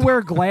got how you stepped wear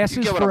on. glasses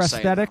You get what for I'm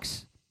saying, though.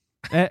 aesthetics,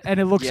 and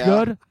it looks Yeah.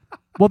 good?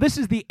 Well, this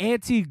is the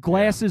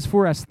anti-glasses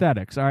for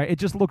aesthetics, all right? It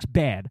just looks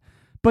bad.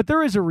 But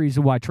there is a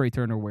reason why Trey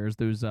Turner wears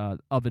those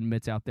oven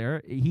mitts out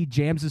there. He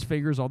jams his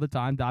fingers all the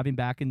time, diving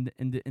back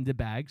into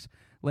bags.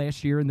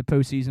 Last year in the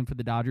postseason for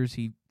the Dodgers,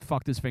 he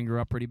fucked his finger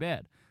up pretty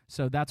bad.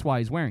 So that's why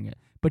he's wearing it.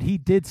 But he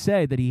did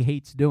say that he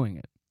hates doing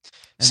it.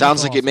 And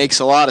Sounds that's like it awesome. makes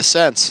a lot of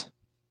sense.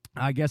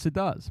 I guess it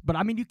does. But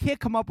I mean, you can't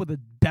come up with a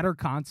better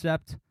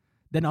concept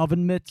than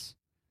oven mitts.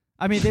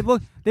 I mean, they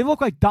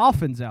look like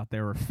dolphins out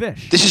there or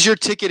fish. This is your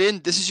ticket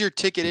in. This is your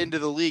ticket into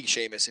the league,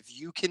 Seamus. If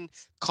you can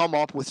come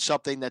up with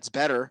something that's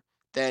better,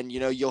 then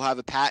you'll have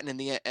a patent in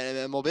the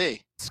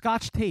MLB.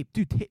 Scotch tape,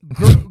 dude.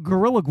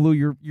 Gorilla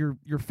glue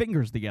your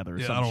fingers together. Or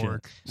Yeah, some that'll shit.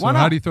 work. Why So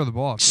how not? do you throw the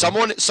ball?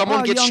 Someone get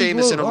young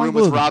Seamus glue- in a young room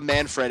glue with them. Rob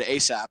Manfred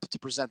ASAP to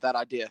present that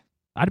idea.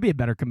 I'd be a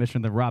better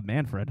commissioner than Rob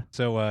Manfred.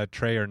 So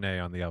Trey or nay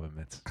on the oven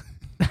mitts?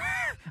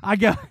 I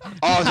go.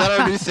 Oh, is that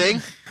our new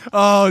thing?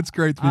 Oh, it's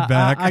great to be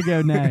back. I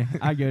go nay.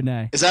 I go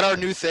nay. Is that our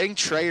new thing?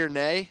 Trey or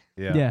nay?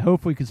 Yeah,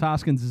 hopefully, because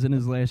Hoskins is in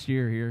his last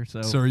year here. So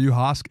are you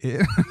Hosk?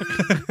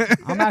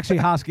 I'm actually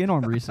Hoskin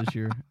on Reese this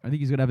year. I think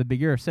he's going to have a big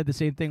year. I said the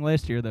same thing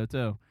last year, though,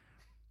 too.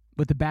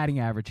 With the batting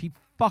average. He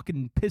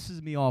fucking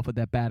pisses me off with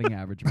that batting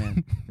average,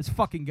 man. This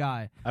fucking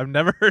guy. I've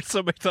never heard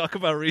somebody talk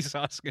about Reese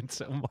Hoskins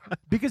so much.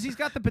 Because he's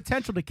got the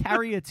potential to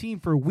carry a team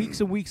for weeks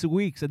and weeks and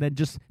weeks and then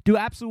just do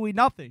absolutely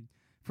nothing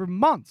for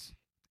months.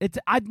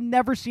 I've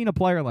never seen a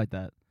player like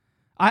that.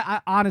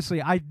 I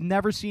honestly, I've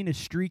never seen a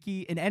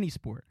streaky in any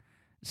sport.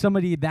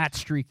 Somebody that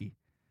streaky,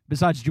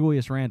 besides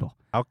Julius Randle.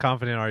 How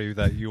confident are you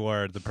that you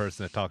are the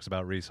person that talks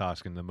about Reese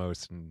Hoskins the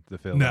most in the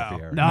Philadelphia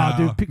area? No,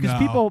 No, dude, because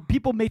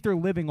people make their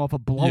living off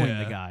of blowing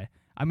Yeah. the guy.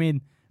 I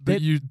mean, But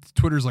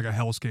Twitter's like a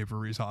hellscape for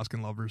Reese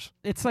Hoskin lovers.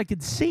 it's like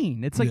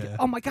insane. It's like, Yeah.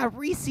 oh my God,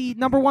 Reese,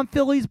 #1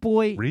 Phillies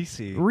boy. Reese.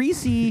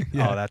 Reese.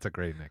 Yeah. Oh, that's a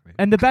great nickname.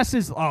 And the best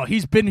is,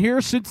 he's been here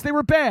since they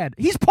were bad.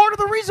 He's part of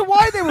the reason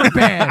why they were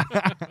bad.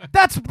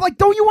 That's like,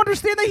 don't you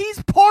understand that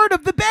he's part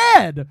of the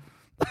bad?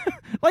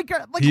 like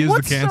He is the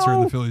what's cancer in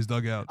so- the Phillies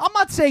dugout. I'm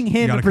not saying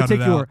him in gotta cut it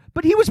particular, out.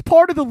 but he was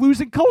part of the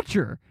losing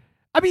culture.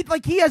 I mean,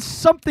 like, he has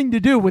something to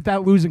do with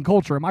that losing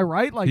culture. Am I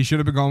right? Like, He should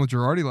have been gone with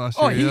Girardi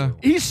last year.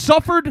 he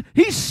suffered.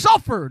 He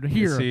suffered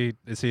here.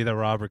 Is he the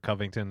Robert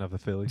Covington of the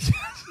Phillies?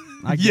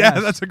 I Yeah,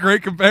 guess. that's a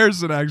great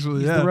comparison, actually.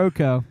 He's Yeah.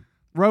 the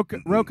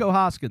Rocco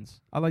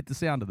Hoskins. I like the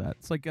sound of that.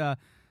 It's like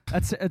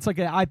it's like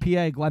an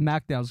IPA Glenn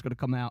McDowell is going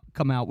to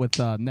come out with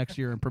next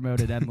year and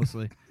promote it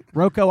endlessly.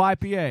 Rocco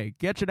IPA.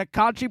 Get you to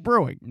Conchi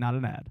Brewing. Not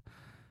an ad.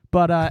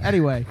 But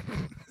anyway,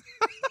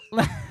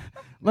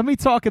 let me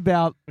talk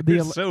about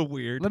It's so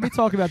weird. Let me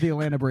talk about the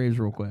Atlanta Braves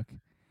real quick.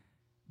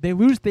 They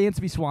lose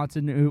Dansby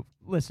Swanson, who,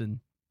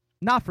 listen,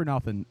 not for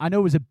nothing. I know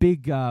it was a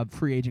big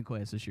free agent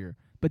class this year,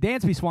 but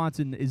Dansby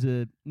Swanson is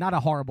not a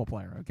horrible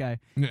player, okay?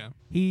 Yeah.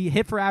 He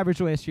hit for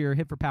average last year,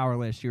 hit for power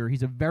last year.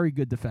 He's a very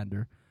good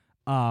defender.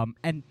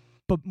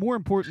 But more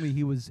importantly,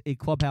 he was a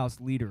clubhouse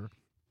leader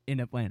in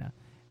Atlanta.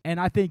 And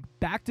I think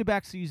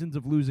back-to-back seasons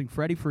of losing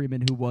Freddie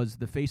Freeman, who was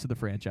the face of the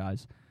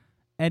franchise,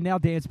 and now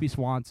Dansby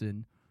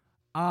Swanson,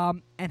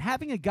 and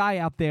having a guy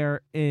out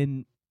there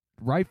in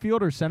right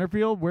field or center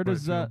field, where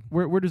does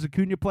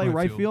Acuna play? Right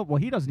Right field. field? Well,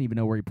 he doesn't even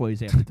know where he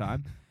plays half the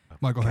time.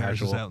 Michael Harris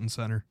is Casual. out in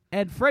center.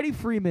 And Freddie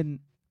Freeman,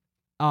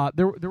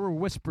 there were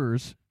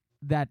whispers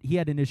that he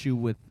had an issue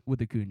with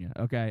Acuna.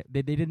 Okay,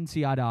 they didn't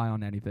see eye to eye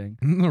on anything,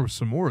 And there was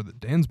some more that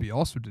Dansby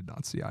also did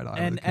not see eye to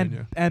eye with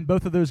Acuna. and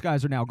both of those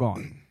guys are now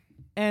gone,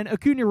 and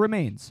Acuna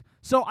remains.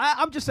 So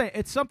I'm just saying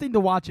it's something to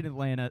watch in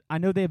Atlanta. I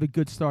know they have a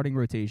good starting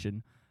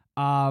rotation.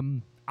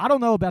 I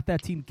don't know about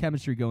that team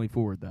chemistry going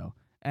forward though.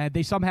 And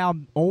they somehow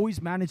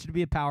always managed to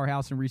be a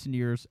powerhouse in recent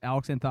years.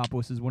 Alex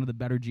Anthopoulos is one of the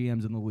better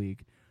GMs in the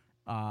league.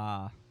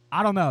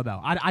 I don't know, though.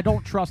 I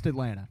don't trust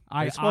Atlanta.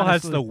 Baseball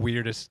has the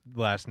weirdest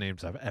last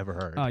names I've ever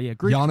heard. Oh, yeah.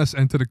 Greek, Giannis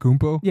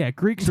Antetokounmpo. yeah,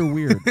 Greeks are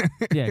weird.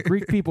 Yeah,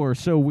 Greek people are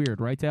so weird,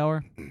 right,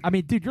 Taylor? I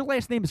mean, dude, your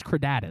last name is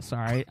Kradatis, all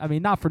right? I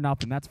mean, not for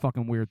nothing. That's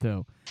fucking weird,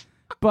 too.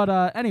 But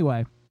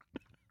anyway,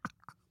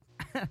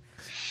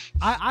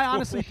 I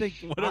honestly think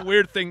What a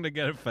weird thing to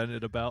get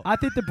offended about. I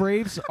think the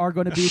Braves are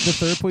going to be the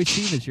third place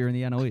team this year in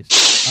the NL East.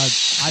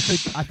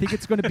 I think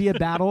it's going to be a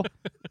battle,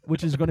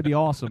 which is going to be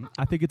awesome.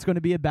 I think it's going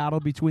to be a battle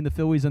between the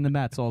Phillies and the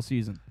Mets all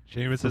season.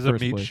 Seamus for is a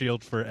first meat place.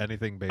 shield for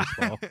anything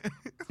baseball.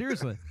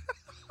 Seriously,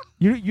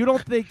 you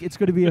don't think it's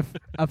going to be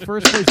a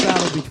first place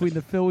battle between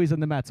the Phillies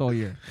and the Mets all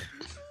year?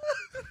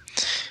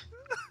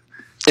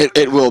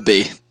 It will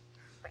be.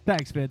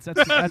 Thanks, Vince.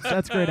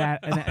 That's great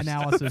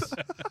analysis.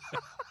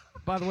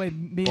 By the way,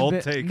 Bold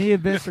take. me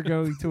and Vince are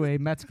going to a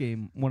Mets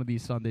game one of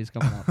these Sundays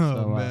coming up.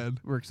 Oh, So man.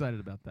 we're excited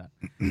about that.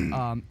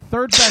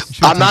 Third best.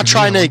 Should've I'm not taken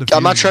trying him to.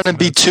 I'm not trying to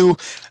be too.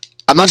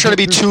 I'm not trying to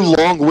be There's too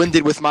still-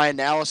 long-winded with my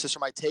analysis or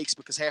my takes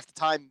because half the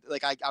time,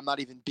 like I'm not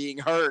even being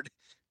heard.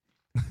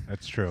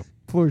 That's true.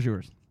 Floor's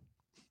yours.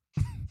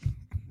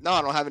 No,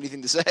 I don't have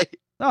anything to say.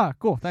 Ah,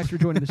 cool. Thanks for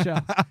joining the show.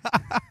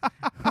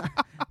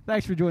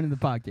 Thanks for joining the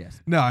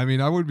podcast. No, I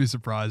mean I would be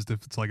surprised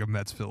if it's like a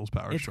Mets Phil's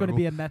power It's going to struggle.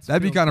 be a Mets.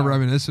 That'd be Phillies kind of battle.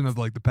 reminiscent of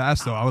like the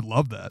past, though. I would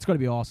love that. It's going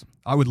to be awesome.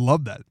 I would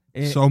love that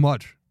It- so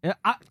much Yeah,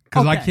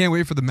 because I okay. can't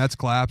wait for the Mets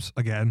collapse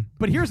again.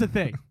 But here's the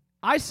thing.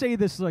 I say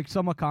this like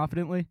somewhat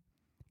confidently,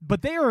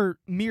 but they are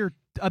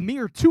a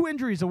mere 2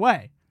 injuries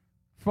away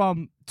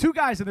from 2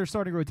 guys in their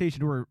starting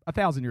rotation who are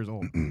 1,000 years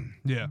old.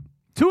 Yeah,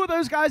 2 of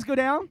those guys go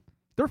down,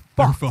 they're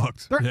they're fucked.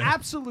 fucked. They're Yeah.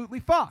 absolutely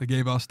fucked. They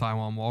gave us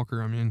Taiwan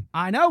Walker. I mean,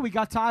 I know we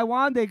got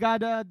Taiwan, they got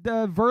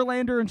the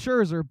Verlander and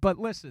Scherzer, but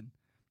listen,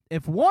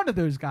 if one of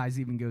those guys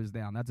even goes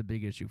down, that's a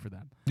big issue for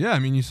them. Yeah, I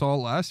mean, you saw it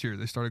last year.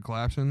 They started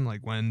collapsing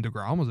like when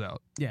DeGrom was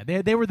out. Yeah,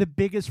 they were the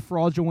biggest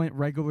fraudulent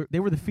regular. They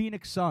were the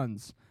Phoenix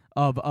Suns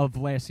of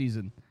last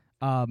season,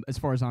 as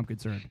far as I'm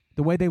concerned.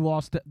 The way they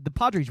lost, the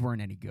Padres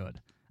weren't any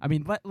good. I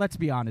mean, let's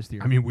be honest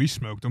here. I mean, we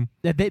smoked them.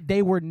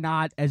 They were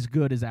not as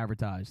good as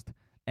advertised.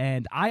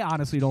 And I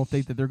honestly don't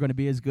think that they're going to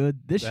be as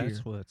good this year.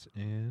 That's what's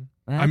in.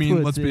 I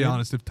mean, let's be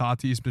honest. If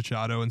Tatis,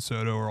 Machado, and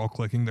Soto are all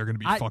clicking, they're going to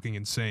be fucking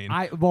insane.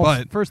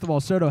 Well, first of all,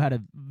 Soto had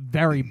a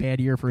very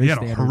bad year for he his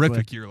had a standards.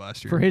 horrific year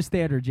last year. For his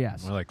standards,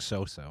 yes. More like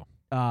so-so.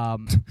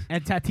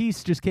 And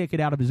Tatis just can't get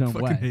out of his own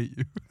fucking way. hate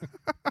you.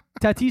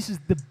 Tatis is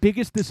the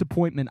biggest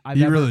disappointment I've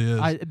He ever. really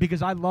is.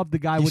 Because I love the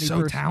guy He's when he so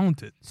first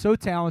talented. so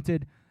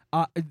talented.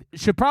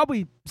 Should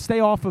probably stay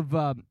off of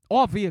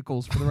all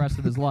vehicles for the rest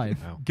of his life.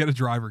 Get a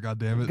driver,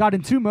 goddammit. Got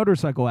in 2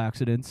 motorcycle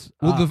accidents.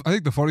 Well, I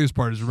think the funniest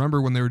part is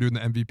remember when they were doing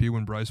the MVP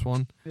when Bryce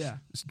won? Yeah.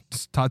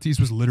 Tatis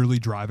was literally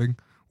driving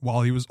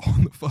while he was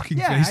on the fucking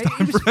FaceTime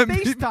he was for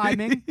MVP.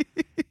 FaceTiming.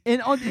 In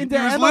the He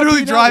was MLB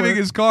literally driving network.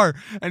 his car,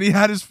 and he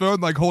had his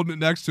phone like holding it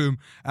next to him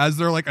as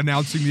they're like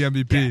announcing the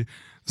MVP.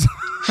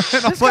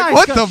 And I'm This like, guy's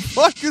what got- the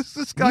fuck is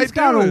this guy He's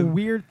got a doing?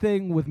 weird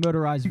thing with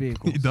motorized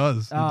vehicles. He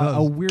does. He A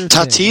does. weird thing.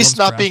 Tatis Loves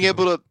not being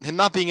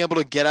crashing able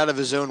to get out of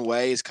his own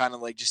way is kind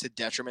of like just a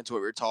detriment to what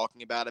we were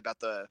talking about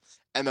the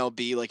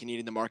MLB, like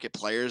needing to market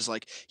players.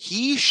 Like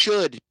he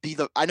should be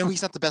I know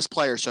he's not the best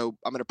player, so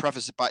I'm going to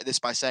preface it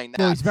by saying that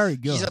No, he's very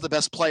good. he's not the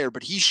best player,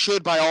 but he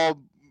should by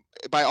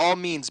all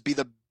means be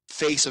the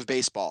face of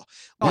baseball.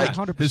 Oh, Like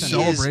 100%. His he is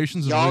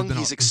celebrations have always young, been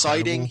he's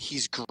exciting, incredible.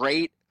 he's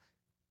great.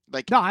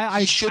 Like No,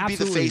 I he should be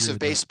the absolutely face agree of with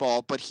that.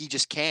 baseball, but he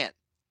just can't.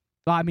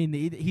 I mean,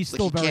 he's Like,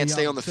 still he very can't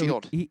stay young, on the so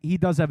field. He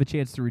does have a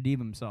chance to redeem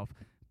himself.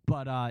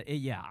 But,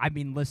 yeah, I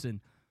mean,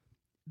 listen,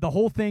 the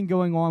whole thing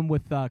going on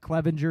with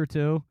Clevenger,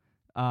 too,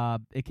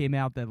 it came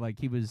out that, like,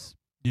 he was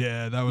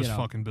Yeah, that was you know,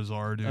 fucking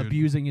bizarre, dude.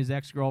 abusing his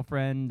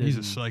ex-girlfriend. He's a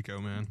and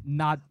psycho, man.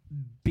 not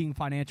being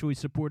financially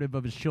supportive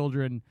of his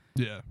children.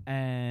 Yeah,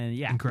 And,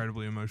 yeah.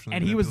 incredibly emotionally.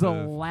 And he was the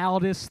manipulative.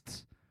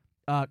 loudest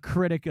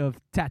critic of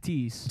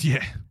Tatis.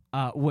 Yeah,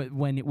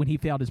 when he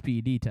failed his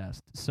PED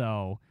test.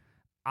 So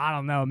I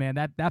don't know, man.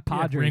 That Yeah,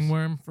 Padres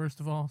ringworm, first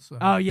of all. So.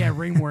 Oh yeah,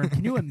 ringworm.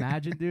 Can you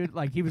imagine, dude?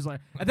 Like he was like,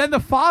 and then the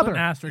Put father, an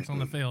asterisk on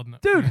the failed.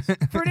 dude,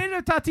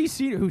 Fernando Tatis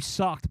Sr., who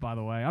sucked, by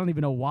the way. I don't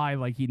even know why.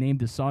 Like he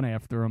named his son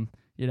after him.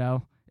 You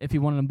know, if he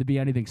wanted him to be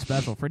anything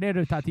special,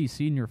 Fernando Tatis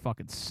Sr.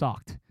 fucking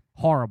sucked,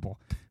 horrible.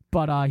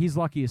 But he's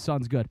lucky his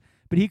son's good.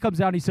 But he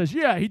comes out and he says,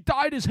 yeah, he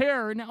dyed his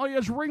hair and now he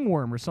has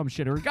ringworm or some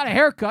shit. Or he got a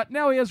haircut,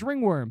 now he has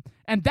ringworm.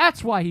 And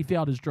that's why he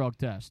failed his drug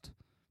test.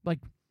 Like,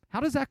 how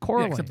does that Yeah,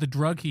 correlate? except the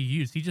drug he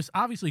used, he just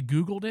obviously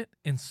Googled it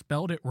and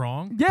spelled it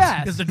wrong.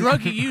 Yes. Because the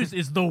drug he used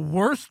is the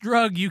worst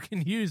drug you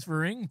can use for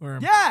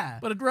ringworm. Yeah.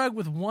 But a drug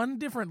with one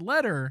different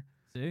letter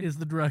See? is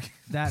the drug.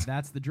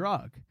 That's the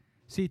drug.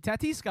 See,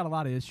 Tatis got a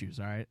lot of issues,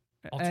 all right?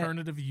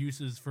 Alternative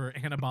uses for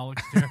anabolic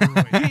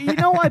steroids. You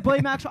know I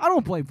blame actually?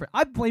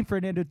 I blame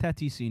Fernando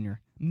Tatis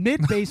Sr.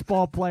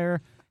 Mid-baseball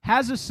player,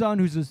 has a son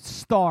who's a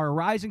star,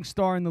 rising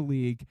star in the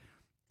league,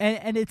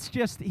 and it's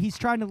just he's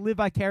trying to live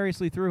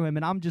vicariously through him,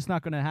 and I'm just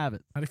not going to have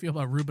it. How do you feel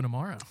about Ruben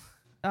Amaro?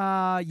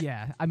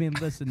 Yeah. I mean,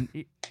 listen,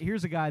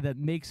 here's a guy that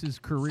makes his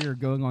career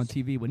going on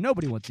TV when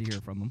nobody wants to hear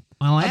from him.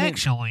 Well, I mean-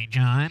 actually,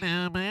 John,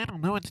 I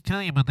don't know what to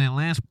tell you about that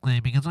last play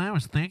because I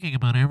was thinking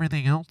about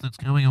everything else that's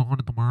going on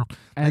in the world.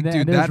 And like, then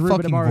dude, there's that Ruben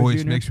fucking Amaro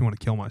voice Jr. makes me want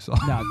to kill myself.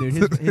 No,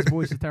 dude, his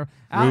voice is terrible.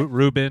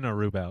 Ruben or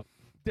Rube out?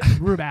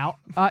 Rube out.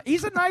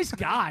 He's a nice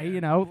guy,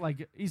 you know.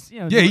 Like he's, you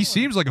know. Yeah, he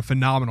seems like a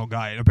phenomenal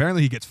guy, and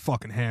apparently he gets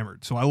fucking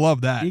hammered. So I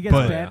love that. He gets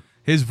but bad.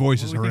 his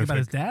voice What is do we think about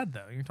his horrific. dad,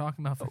 though? You're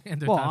talking about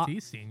Fernando Well,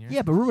 Tatis Sr.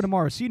 Yeah, but Ruben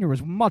Amaro Sr.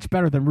 was much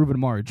better than Ruben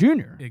Amaro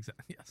Jr.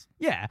 Exactly. Yes.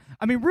 Yeah,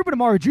 I mean Ruben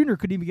Amaro Jr.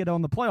 couldn't even get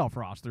on the playoff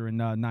roster in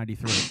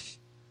 '93.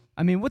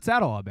 I mean, what's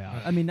that all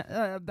about? I mean,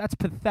 that's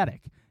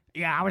pathetic.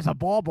 Yeah, I was a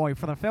ball boy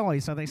for the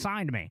Phillies, so they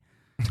signed me.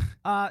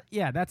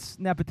 Yeah, that's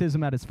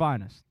nepotism at its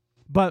finest.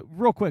 But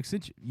real quick,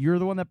 since you're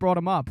the one that brought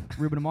him up,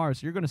 Ruben Amaro,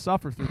 so you're going to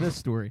suffer through this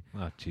story.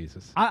 Oh,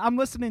 Jesus. I'm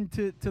listening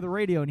to the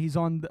radio, and he's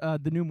on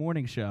the new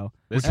morning show.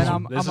 This and is,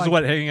 I'm this is like-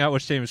 what hanging out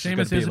with Seamus is going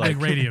Seamus to be is a like.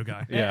 big radio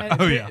guy. Yeah. And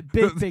Oh, big, yeah.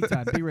 big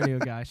time, big radio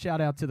guy.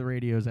 Shout out to the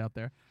radios out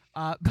there.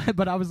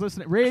 But I was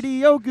listening,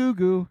 Radio Goo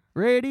Goo,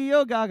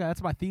 Radio Gaga.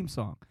 That's my theme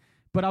song.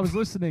 But I was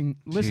listening,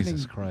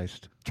 Jesus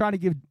Christ. trying to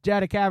give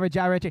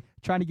Jadakara,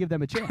 trying to give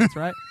them a chance,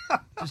 right?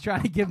 Just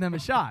trying to give them a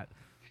shot.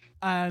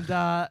 And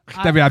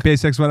WIP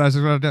 61.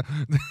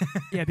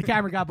 yeah, the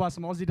camera guy busts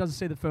him. All he does is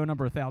say the phone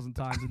number 1,000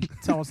 times and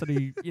tell us that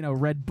he,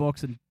 read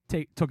books and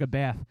took a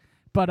bath.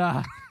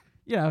 But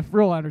yeah,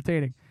 real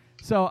entertaining.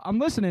 So I'm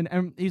listening,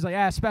 and he's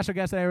like, special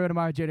guest today, Ruben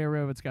Amaro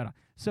Jr. What's going on?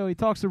 So he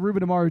talks to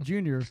Ruben Amaro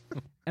Jr.,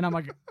 and I'm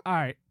like, all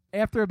right.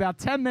 After about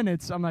 10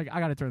 minutes, I'm like, I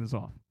got to turn this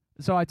off.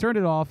 So I turned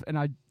it off, and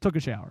I took a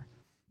shower.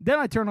 Then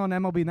I turned on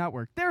MLB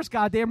Network. There's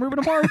goddamn Ruben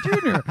Amaro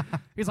Jr.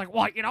 He's like,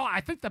 well,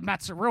 I think the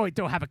Mets really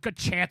do have a good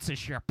chance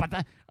this year, but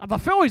the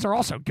Phillies are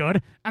also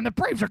good, and the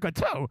Braves are good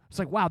too. It's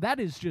like, wow, that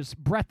is just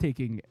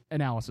breathtaking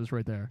analysis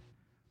right there.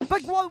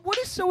 Like, what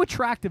is so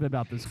attractive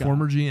about this guy?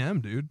 Former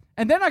GM, dude.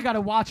 And then I got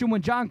to watch him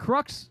when John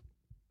Kruk's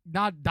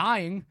not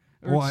dying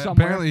or Well,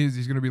 somewhere. apparently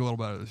he's going to be a little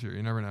better this year.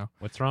 You never know.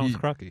 What's wrong with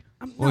Crucky?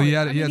 Well, he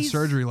had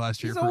surgery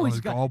last year he's for always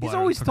his got- gallbladder. He's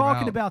always Took him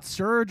talking out. about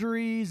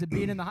surgeries and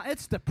being in the.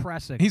 It's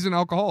depressing. He's an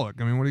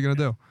alcoholic. I mean, what are you going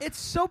to do? It's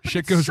so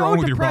Shit it's goes so wrong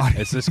with your depressing.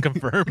 body. Is this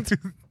confirmed?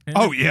 And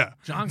Oh, yeah.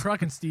 John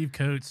Kruk and Steve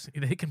Coates,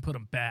 they can put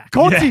him back.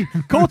 Coatsy,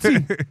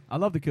 Coatsy. I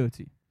love the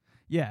Coatsy.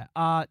 Yeah.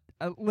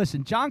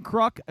 Listen, John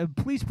Kruk,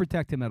 please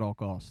protect him at all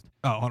costs.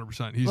 Oh,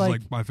 100%. He's Like-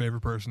 like my favorite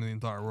person in the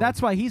entire world.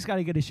 That's why he's got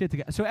to get his shit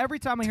together. So every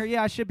time I hear,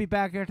 I should be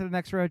back after the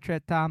next road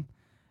trip, Tom,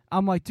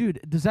 I'm like, dude,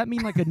 does that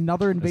mean like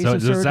another So,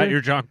 invasive surgery? is that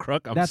your John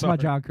Kruk? I'm That's sorry. my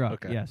John Kruk.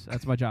 Okay. Yes,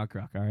 that's my John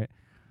Kruk. All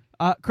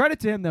right. Credit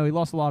to him though; he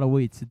lost a lot of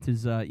weight since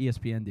his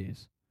ESPN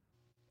days.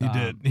 He Um,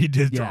 did. He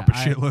did yeah, drop a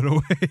shitload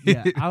of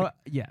weight.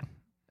 Yeah,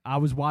 I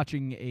was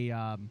watching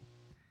a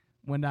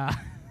when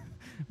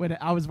when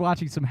I was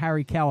watching some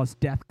Harry Callis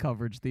death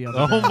coverage the other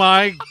Oh day,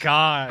 my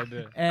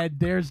God! and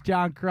there's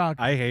John Kruk.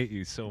 I hate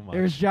you so much.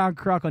 There's John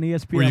Kruk on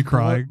ESPN. Were you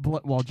crying?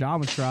 Well, John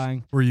was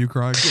crying. Were you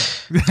crying?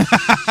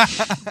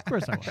 Of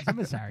course I was. I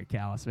miss Harry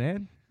Callis,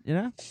 man. You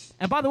know.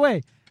 And by the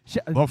way,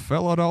 The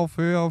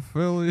Philadelphia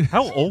Philly.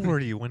 How old were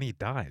you when he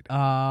died?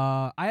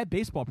 I had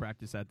baseball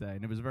practice that day,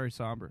 and it was very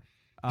somber.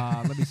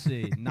 Let me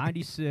see.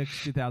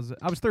 96, 2000.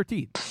 I was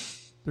 13.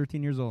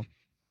 13 years old.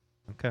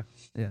 Okay,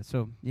 Yeah,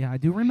 so, I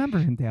do remember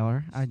him,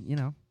 Taylor.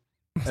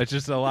 it's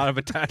just a lot of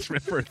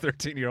attachment for a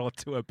 13-year-old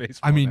to a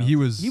baseball. I mean, he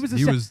announcer.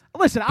 was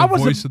Listen, the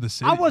voice of the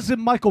city. I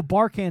wasn't Michael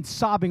Barkan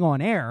sobbing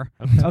on air.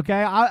 Okay,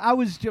 I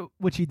was,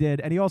 which he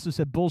did, and he also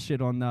said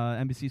bullshit on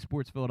NBC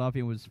Sports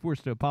Philadelphia and was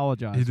forced to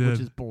apologize, He did. which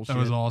is bullshit.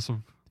 That was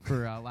awesome.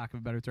 For lack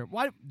of a better term.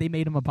 Why they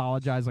made him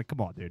apologize? Like,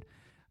 come on, dude.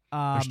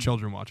 There's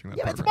children watching that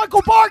Yeah, it's program.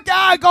 Michael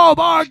Barkan. Go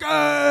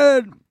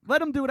Barkan.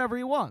 Let him do whatever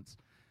he wants.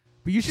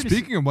 But you should.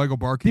 Speaking of Michael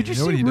Barkey, Did you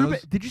know what see he Ruben?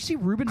 does? Did you see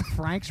Ruben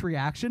Frank's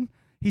reaction?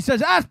 He says,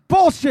 "That's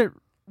bullshit."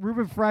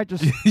 Ruben Frank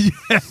just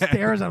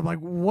stares at him like,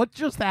 "What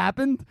just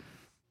happened?"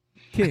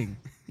 King.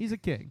 He's a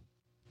king.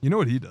 You know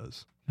what he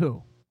does?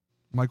 Who?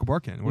 Michael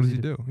Barkan. What does he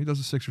do? He does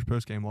the Sixers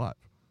post game live.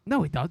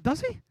 No, he does.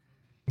 Does he?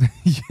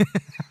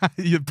 Yeah,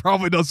 he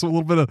probably does a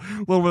little bit of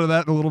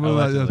that, and a little bit of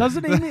that. Yeah.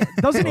 Doesn't Amy?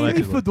 Doesn't Amy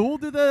Allegedly.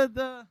 Fadul do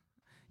the?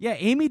 Yeah,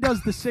 Amy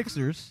does the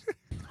Sixers.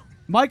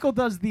 Michael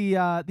does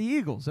the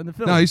Eagles and the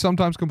Phillies. No, he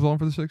sometimes comes on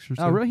for the Sixers.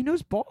 Oh, too. really? He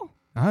knows ball.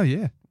 Oh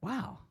yeah.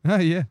 Wow. Oh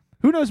yeah.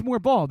 Who knows more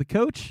ball, the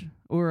coach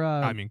or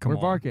I mean, come or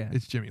on. Barkan?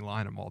 It's Jimmy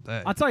Lynam all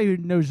day. I'll tell you who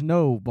knows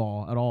no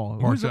ball at all.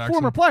 Mark Who's a Jackson.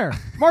 former player.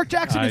 Mark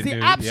Jackson I is the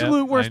knew- absolute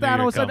yeah, worst I knew you were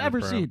analyst I've coming ever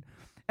for him. seen.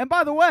 And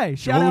by the way,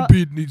 shout Joel out.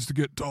 Embiid needs to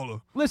get taller.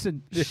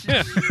 Listen,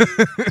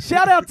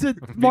 shout out to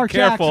Mark Be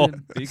careful.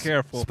 Jackson. Be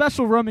careful.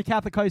 Special Roman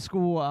Catholic High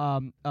School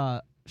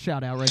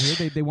shout out right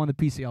here. They won the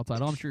PCL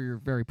title. I'm sure you're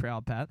very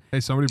proud, Pat. Hey,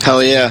 somebody Hell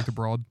brought yeah. back to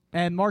Broad.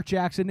 And Mark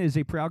Jackson is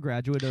a proud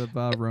graduate of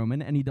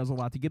Roman, and he does a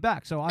lot to give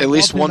back. So I At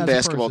least love him one as a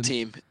basketball person.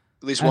 team.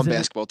 At least As one an-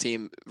 basketball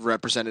team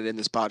represented in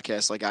this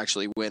podcast like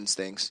actually wins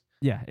things.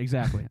 Yeah,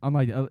 exactly.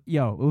 Unlike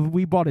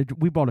we bought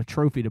a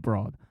trophy to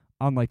Broad.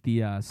 Unlike the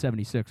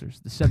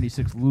 76ers, the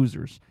 76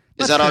 losers. Is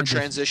Let's that our transition.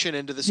 transition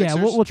into the Yeah,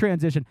 Sixers? we'll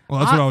transition. Well,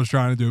 that's what I was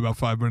trying to do about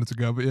 5 minutes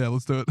ago. But yeah,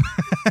 let's do it.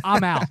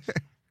 I'm out.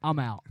 I'm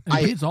out. And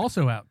Embiid's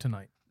also out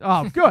tonight.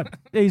 Oh, good.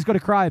 Yeah, he's going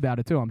to cry about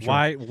it too, I'm sure.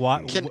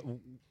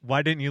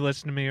 Why didn't you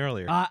listen to me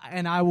earlier?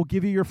 And I will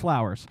give you your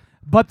flowers.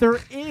 But there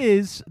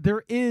is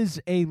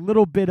a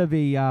little bit of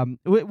a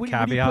what do you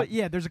Caveat? put?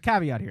 Yeah, there's a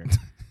caveat here.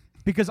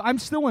 Because I'm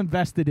still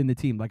invested in the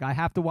team. Like I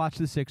have to watch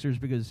the Sixers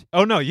because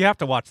Oh no, you have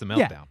to watch the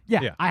meltdown.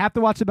 yeah, I have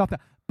to watch the meltdown.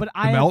 But The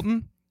I have-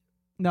 Melton?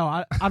 No,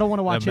 I don't want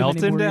to watch him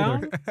Melton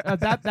anymore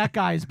either. That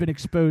guy has been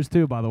exposed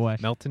too, by the way.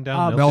 Melting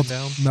down, Melt- melting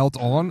down. Melt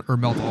on or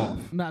melt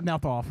off?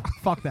 Mouth off.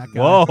 Fuck that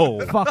guy. Whoa.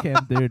 Fuck him,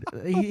 dude.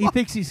 He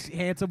thinks he's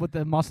handsome with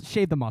the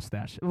shave the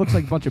mustache. It looks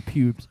like a bunch of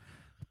pubes.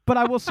 But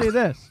I will say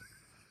this.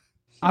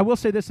 I will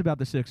say this about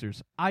the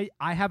Sixers. I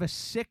have a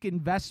sick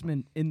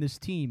investment in this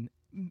team,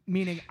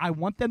 meaning I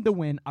want them to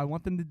win. I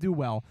want them to do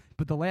well.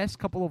 But the last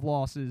couple of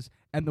losses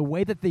and the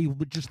way that they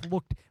just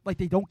looked like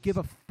they don't give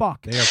a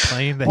fuck. They are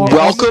playing the Well,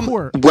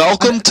 game.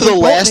 Welcome to the They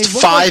last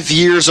look 5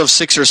 years of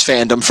Sixers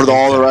fandom for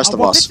all the rest of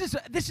well, us.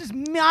 This is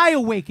my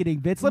awakening,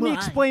 Vince. Let me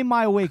explain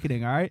my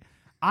awakening. All right,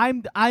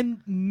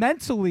 I'm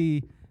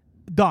mentally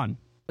done.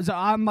 So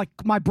I'm like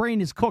my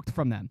brain is cooked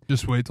from them.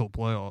 Just wait till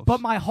playoffs.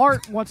 But my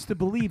heart wants to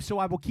believe, so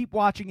I will keep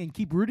watching and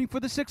keep rooting for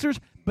the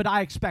Sixers. But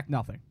I expect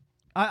nothing.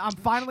 I'm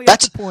finally at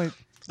the point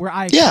where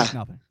I expect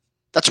nothing.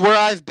 That's where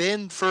I've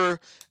been for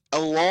a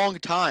long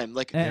time.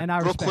 Like, And I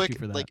real respect quick, you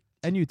for that. like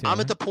And you too. I'm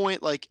at the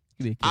point like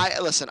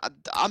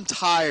I'm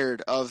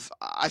tired of.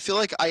 I feel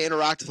like I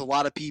interact with a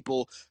lot of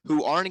people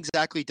who aren't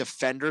exactly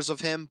defenders of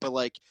him, but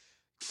like,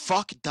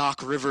 fuck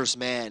Doc Rivers,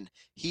 man.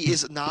 He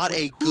is not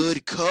a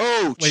good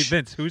coach. Wait,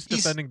 Vince, who's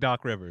He's- defending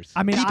Doc Rivers?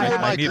 I mean, people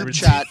in my need group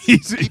respect.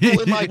 chat.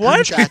 People in my group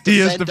What? chat He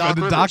has defend Doc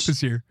defended Doc Rivers.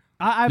 this year.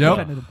 I've Yep.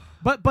 defended him.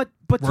 But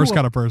Worst to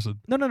kind a, of person.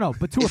 no.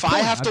 But to If a point, I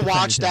have I've to defended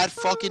watch him. that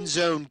fucking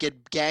zone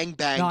get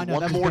gangbanged No,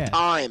 one that's more bad.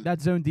 time,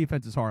 That zone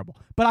defense is horrible.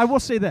 But I will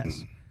say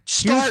this.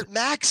 start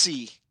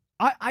Maxey.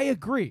 I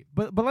agree,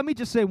 but let me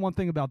just say one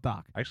thing about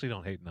Doc. I actually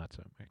don't hate not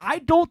so much. I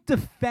don't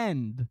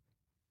defend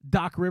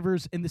Doc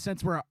Rivers in the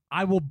sense where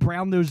I will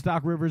brown those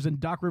Doc Rivers and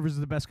Doc Rivers is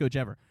the best coach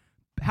ever.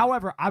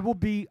 However, I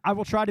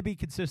will try to be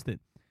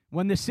consistent.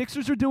 When the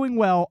Sixers are doing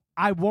well,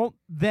 I won't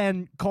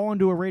then call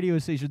into a radio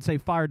station and say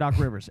fire Doc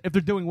Rivers if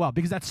they're doing well,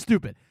 because that's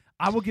stupid.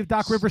 I will give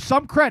Doc Rivers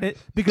some credit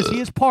because he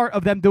is part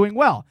of them doing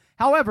well.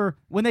 However,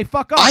 when they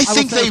fuck up, I will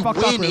think say they fuck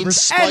win Doc in Rivers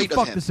spite and of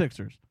fuck him. the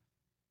Sixers.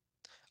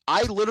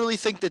 I literally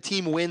think the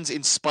team wins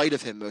in spite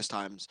of him most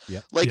times.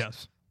 Yep. Like,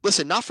 Yes.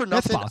 listen, not for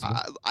That's nothing.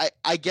 possible.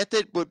 I get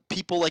that what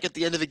people like at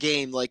the end of the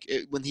game, like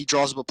when he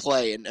draws up a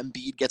play and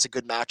Embiid gets a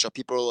good matchup,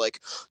 people are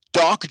like,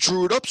 Doc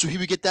drew it up so he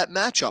would get that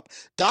matchup.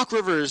 Doc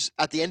Rivers,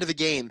 at the end of the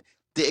game,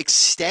 the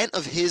extent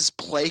of his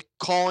play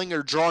calling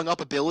or drawing up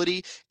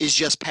ability is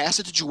just pass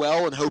it to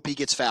Joel and hope he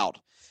gets fouled.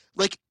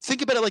 Like,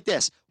 think about it like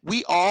this.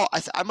 We all,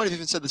 I might have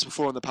even said this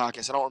before on the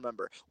podcast, I don't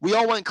remember. We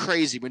all went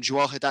crazy when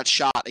Joel hit that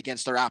shot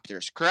against the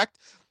Raptors, correct?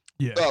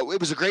 Yeah. It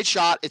was a great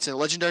shot. It's a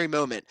legendary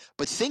moment.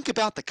 But think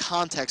about the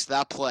context of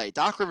that play.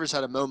 Doc Rivers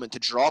had a moment to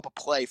draw up a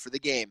play for the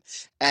game.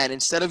 And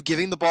instead of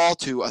giving the ball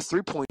to a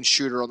three-point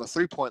shooter on the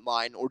three-point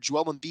line or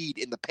Joel Embiid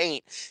in the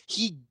paint,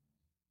 he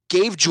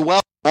gave Joel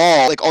the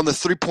ball like on the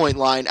three-point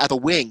line at the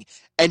wing.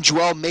 And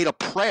Joel made a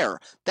prayer.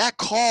 That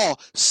call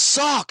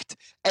sucked.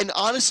 And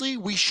honestly,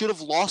 we should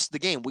have lost the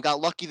game. We got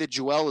lucky that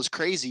Joel is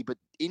crazy. But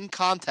in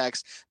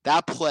context,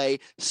 that play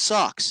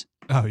sucks.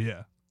 Oh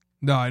yeah.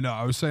 No, I know.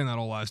 I was saying that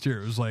all last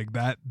year. It was like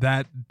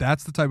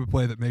that's the type of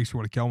play that makes me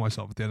want to kill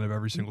myself at the end of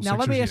every single Now Sixers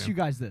let me ask game. you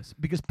guys this,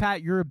 because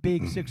Pat, you're a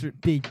big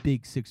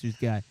big Sixers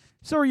guy.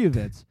 So are you,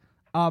 Vince.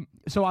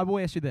 So I will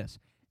ask you this: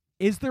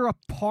 is there a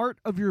part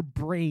of your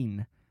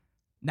brain?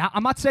 Now,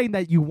 I'm not saying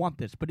that you want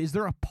this, but is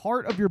there a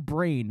part of your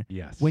brain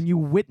Yes. when you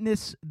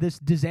witness this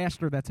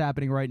disaster that's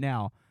happening right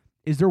now?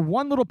 Is there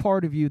one little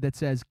part of you that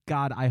says,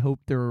 God, I hope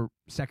they're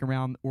second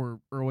round or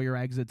earlier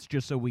exits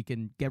just so we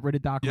can get rid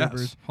of Doc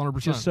Rivers, Yes, 100%.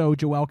 just so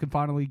Joel can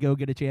finally go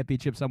get a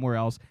championship somewhere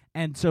else,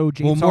 and so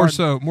James Well,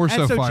 more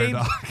Harden, so fire James,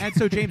 Doc. and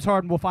so James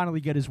Harden will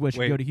finally get his wish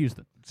Wait. and go to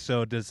Houston.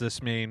 So does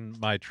this mean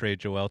my trade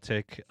Joel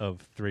take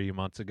of 3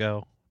 months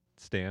ago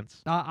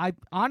stands? I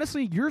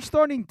honestly, you're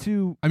starting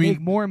to I mean-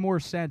 make more and more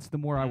sense the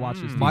more I watch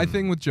this. My team.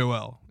 thing with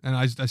Joel, and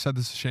I said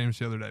this to Shames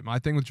the other day, my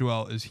thing with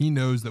Joel is he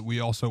knows that we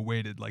also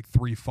waited like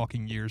 3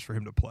 fucking years for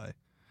him to play.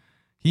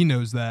 He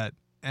knows that,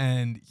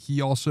 and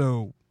he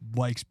also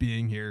likes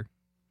being here.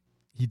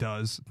 He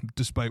does,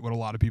 despite what a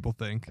lot of people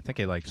think. I think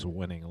he likes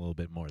winning a little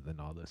bit more than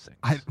all those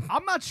things.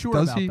 I'm not sure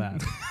Does about he?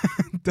 that.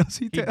 Does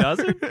he? He Taylor?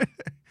 doesn't?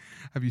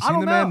 Have you I seen don't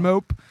the man know.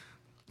 mope?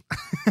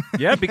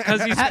 Yeah,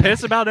 because he's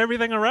pissed about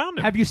everything around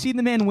him. Have you seen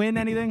the man win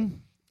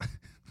anything?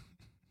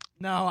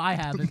 No, I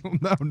haven't.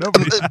 No,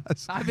 nobody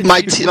has. I haven't My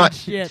seen te- him my- win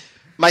shit.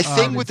 My I thing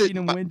haven't with seen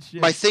him the win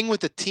shit. my thing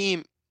with the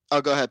team. Oh,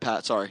 go ahead,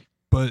 Pat. Sorry.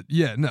 But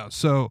yeah, no.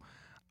 So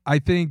I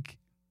think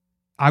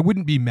I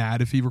wouldn't be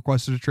mad if he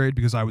requested a trade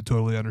because I would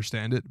totally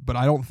understand it. But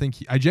I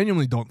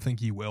genuinely don't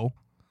think he will.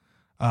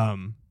 I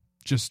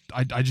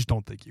just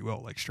don't think he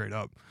will, like straight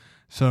up.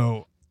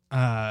 So,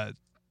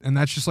 and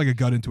that's just like a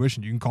gut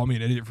intuition. You can call me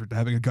an idiot for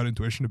having a gut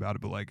intuition about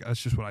it, but like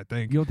that's just what I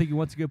think. You don't think he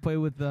wants to go play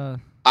with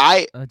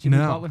I Jimmy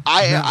No. Butler?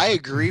 I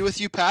agree with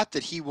you, Pat,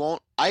 that he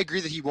won't. I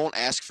agree that he won't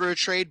ask for a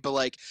trade. But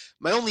like,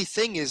 my only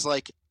thing is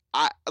like,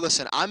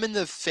 I'm in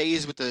the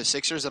phase with the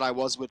Sixers that I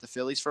was with the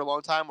Phillies for a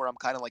long time, where I'm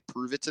kind of like,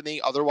 prove it to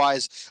me.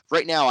 Otherwise,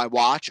 right now I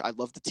watch. I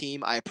love the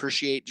team. I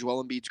appreciate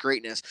Joel Embiid's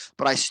greatness,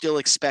 but I still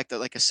expect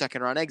like a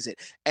second round exit,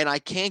 and I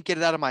can't get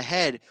it out of my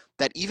head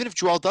that even if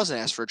Joel doesn't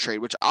ask for a trade,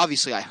 which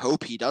obviously I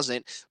hope he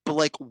doesn't, but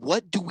like,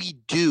 what do we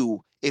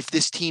do if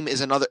this team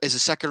is a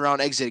second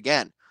round exit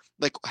again?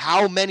 Like,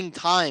 how many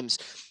times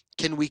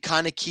can we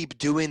kind of keep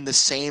doing the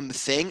same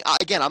thing?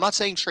 Again, I'm not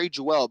saying trade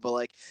Joel, but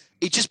like,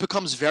 it just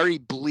becomes very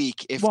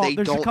bleak if well, they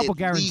there's don't a couple at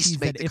guarantees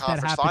least make that the if that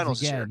conference happens finals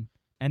this year. again,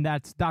 and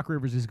that's Doc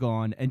Rivers is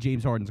gone and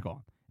James Harden's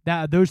gone.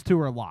 Those two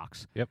are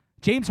locks. Yep.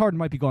 James Harden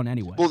might be gone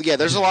anyway. Well, yeah,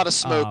 there's a lot of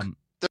smoke. Um,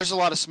 There's a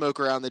lot of smoke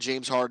around the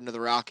James Harden to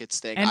the Rockets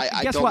thing. And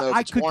I guess don't what? know if I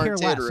it's could care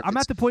warranted less. or if I'm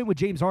it's at the point with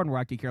James Harden where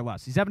I could care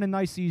less. He's having a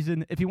nice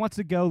season. If he wants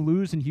to go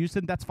lose in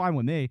Houston, that's fine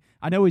with me.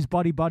 I know he's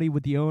buddy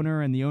with the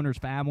owner and the owner's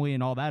family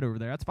and all that over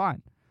there. That's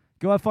fine.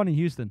 Go have fun in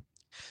Houston.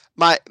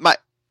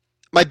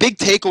 My big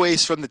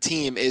takeaways from the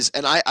team is,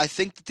 and I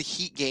think that the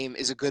Heat game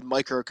is a good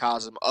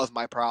microcosm of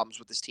my problems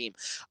with this team.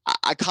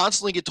 I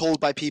constantly get told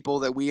by people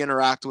that we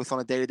interact with on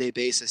a day-to-day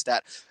basis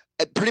that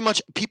pretty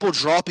much people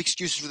draw up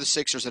excuses for the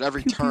Sixers at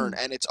every turn,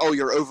 and it's, oh,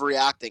 you're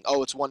overreacting.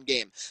 Oh, it's one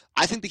game.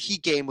 I think the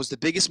Heat game was the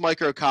biggest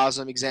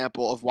microcosm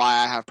example of why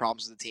I have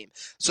problems with the team.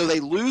 So they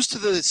lose to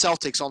the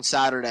Celtics on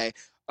Saturday,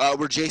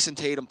 where Jason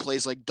Tatum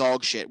plays like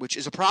dog shit, which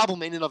is a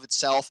problem in and of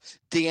itself.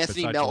 Besides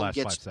D'Anthony the Melton last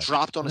gets 5 seconds.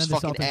 dropped on And his then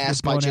the fucking Celtics get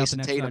ass by blown out the Jason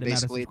next Tatum night in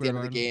Madison basically at the Square end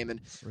of the Garden. game.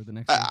 And Or the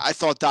next I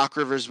thought Doc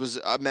Rivers was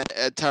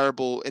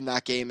terrible in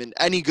that game, and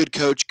any good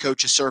coach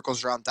coaches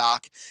circles around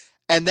Doc.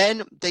 And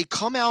then they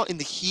come out in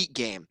the Heat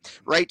game,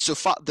 right? So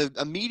the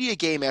immediate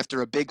game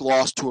after a big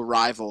loss to a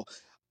rival,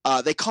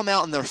 they come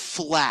out and they're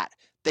flat.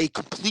 They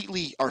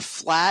completely are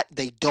flat.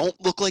 They don't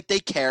look like they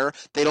care.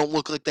 They don't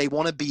look like they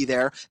want to be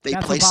there. They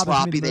That's play what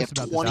bothers me sloppy. the They most have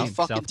about this 20 team.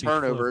 fucking South Beach Flu.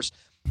 turnovers.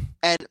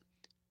 And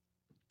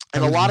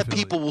That a was lot in of Philly.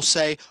 people will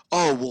say,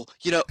 "Oh,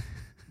 well,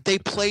 they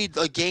played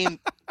a game."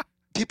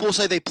 People will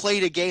say they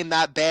played a game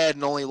that bad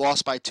and only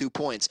lost by 2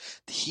 points.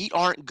 The Heat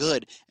aren't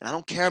good, and I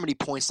don't care how many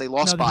points they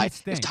lost No, the by. Heat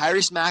stink. If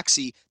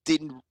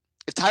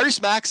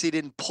Tyrese Maxey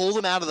didn't pull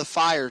them out of the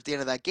fire at the end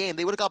of that game,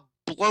 they would have got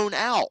blown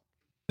out.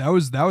 That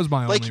was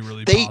my Like, only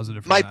really they-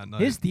 positive my- from that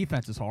night. His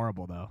defense is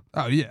horrible, though.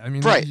 Oh yeah, I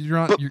mean, Right, You're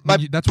not.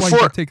 but That's why you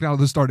before- got taken out of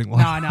the starting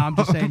line. No, I'm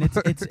just saying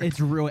it's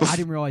really. I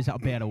didn't realize how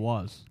bad it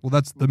was. Well,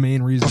 that's the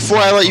main reason. Before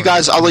why I let started. you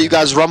guys, I'll let you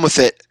guys run with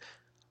it.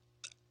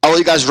 I'll let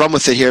you guys run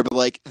with it here, but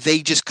like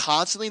they just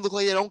constantly look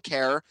like they don't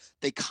care.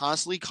 They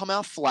constantly come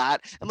out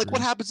flat, and like what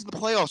happens in the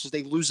playoffs is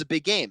they lose a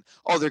big game.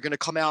 Oh, they're gonna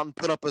come out and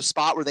put up a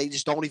spot where they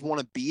just don't even want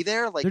to be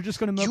there. Like They're just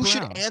going to you move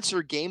should around.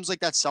 answer games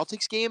like that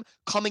Celtics game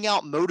coming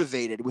out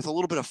motivated with a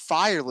little bit of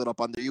fire lit up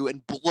under you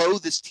and blow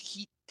this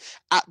Heat,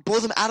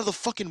 blow them out of the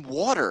fucking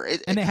water.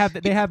 And they have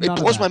it none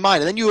blows of my that.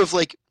 mind. And then you have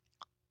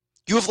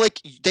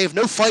they have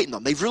no fight in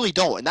them. They really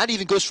don't. And that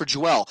even goes for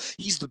Joel.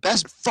 He's the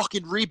best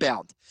fucking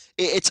rebound.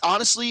 It's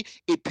honestly,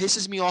 it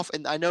pisses me off.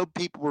 And I know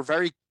people were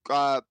very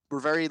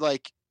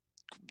like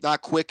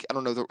not quick. I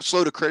don't know, they're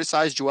slow to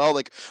criticize Joel.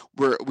 Like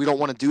we don't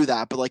want to do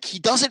that. But like he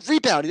doesn't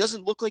rebound. He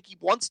doesn't look like he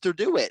wants to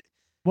do it.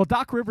 Well,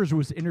 Doc Rivers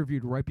was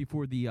interviewed right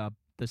before the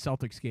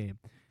Celtics game,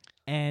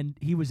 and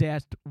he was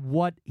asked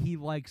what he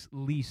likes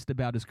least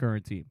about his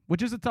current team,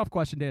 which is a tough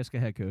question to ask a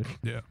head coach.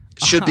 It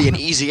should be an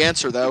easy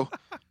answer though.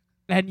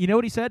 And you know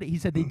what he said? He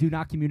said they do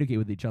not communicate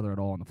with each other at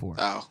all on the floor.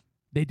 Oh.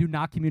 They do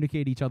not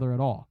communicate each other at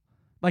all.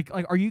 Like,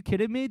 are you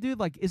kidding me, dude?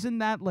 Like, isn't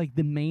that like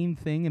the main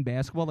thing in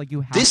basketball? Like,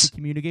 you have This- to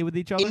communicate with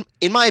each other.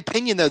 In my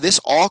opinion, though, this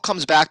all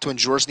comes back to when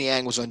George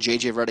Niang was on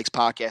JJ Redick's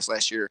podcast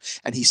last year,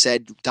 and he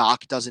said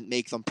Doc doesn't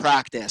make them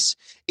practice.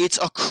 It's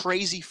a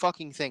crazy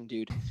fucking thing,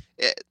 dude.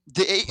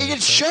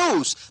 It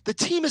shows the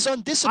team is I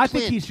undisciplined.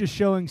 think he's just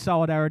showing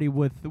solidarity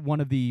with one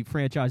of the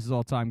franchise's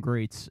all-time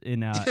greats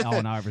in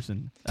Allen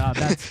Iverson.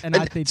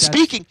 I think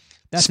speaking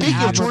that's an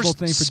speaking of admirable George,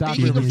 thing for Doc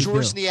speaking of Rivers to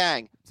George do.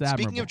 Niang, It's speaking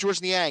admirable. of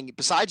George Niang,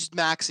 besides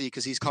Maxey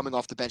because he's coming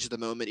off the bench at the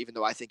moment, even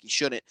though I think he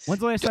shouldn't. When's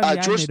the last time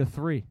Yang George- made a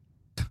three?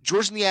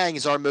 George Niang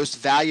is our most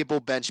valuable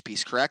bench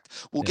piece, correct?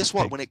 Well, Yeah, guess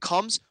what? big. When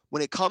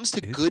it comes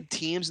to Is good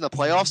teams in the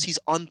playoffs, he's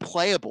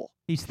unplayable.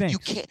 He stinks. You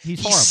can't. He's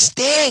he horrible.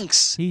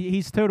 stinks.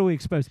 He's totally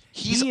exposed.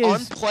 He's He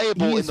is-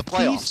 unplayable he in is the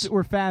playoffs. feast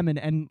or famine,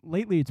 and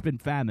lately it's been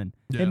famine.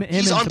 Yeah.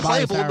 He's and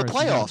Tobias unplayable in the Harris is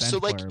not a playoffs. bench So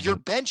like player, your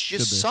but bench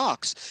just should be.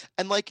 sucks.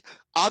 And like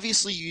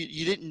obviously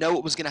you didn't know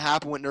what was gonna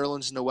happen with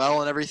Nerlens Noel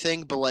and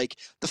everything, but like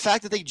the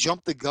fact that they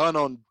jumped the gun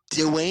on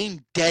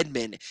Dwayne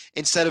Dedman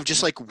instead of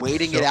just like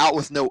waiting it out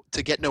with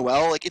to get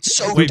Noel, like it's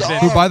so Wait, dumb.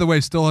 Who, by the way,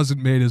 still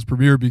hasn't made his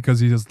premiere because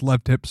he has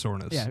left hip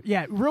soreness.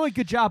 Yeah, really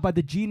good job by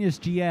the genius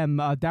GM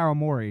Daryl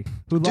Morey,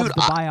 who loves Dude,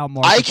 the buyout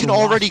market. I can to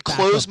wash already back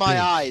close up my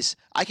bigs. eyes.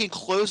 I can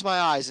close my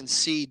eyes and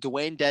see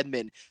Dwayne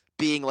Dedman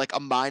being like a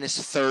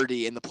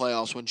 -30 in the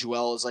playoffs when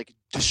Joel is like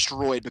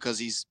destroyed because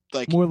he's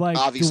like More like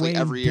obviously Dwayne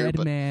every year, dead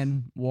but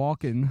man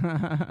walking.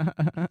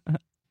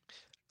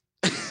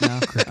 No,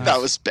 that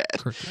was bad.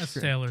 That's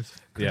Taylor's.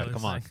 Yeah, Taylor's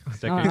come on. thing.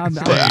 Stick I'm- in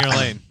I'm- your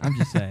lane. I'm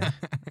just saying.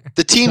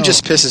 The team So-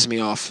 just pisses me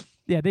off.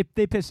 Yeah, they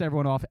piss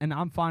everyone off, and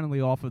I'm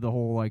finally off of the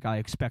whole like I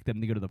expect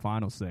them to go to the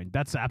finals thing.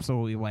 That's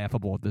absolutely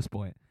laughable at this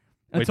point.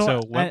 Wait,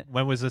 Until, so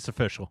when was this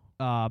official?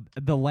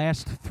 the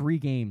last 3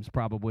 games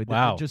probably.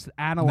 Wow. Just No,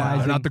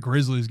 analyzing. not the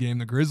Grizzlies game.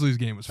 The Grizzlies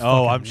game was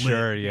Oh, fucking I'm lit.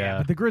 sure. Yeah.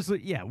 But the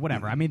Grizzlies, yeah,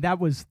 whatever. I mean, that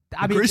was.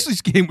 I The mean,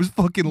 Grizzlies game was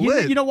fucking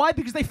lit. you know why?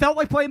 Because they felt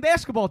like playing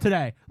basketball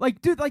today.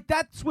 Like, dude, like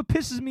that's what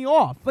pisses me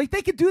off. Like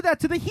they could do that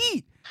to the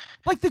Heat.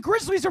 Like the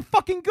Grizzlies are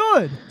fucking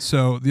good.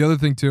 So the other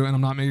thing too, and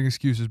I'm not making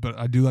excuses, but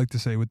I do like to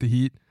say with the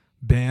Heat,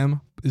 Bam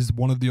is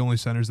one of the only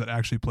centers that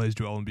actually plays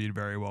Joel Embiid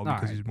very well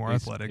because right. he's more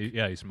He's- athletic.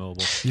 he's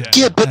mobile.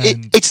 Yeah, but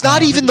and, it's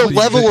not even the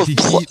level of the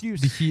play.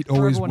 Heat, the Heat for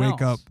always everyone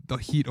wake else. up. The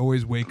Heat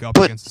always wake up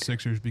But- against the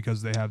Sixers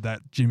because they have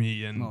that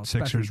Jimmy and Well,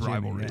 especially Sixers Jimmy,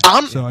 rivalry.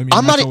 yeah. So I mean,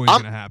 I'm that's not- always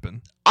I'm- going to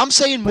happen. I'm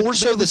saying But more it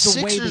so the was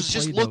the way they Sixers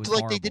just played, though, looked was like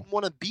they horrible. didn't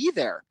want to be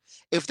there.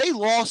 If they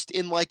lost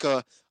in like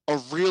a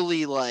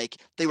really like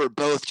they were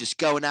both just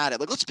going at it.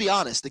 Like let's be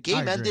honest, the game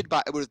agree. ended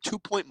with a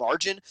 2-point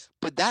margin,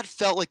 but that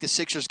felt like the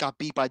Sixers got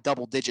beat by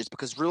double digits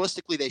because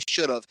realistically they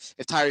should have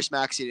if Tyrese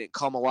Maxey didn't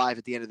come alive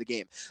at the end of the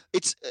game.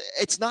 It's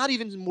not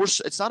even more.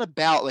 It's not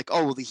about like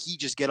well the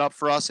Heat just get up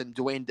for us and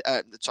Dwayne.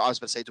 So I was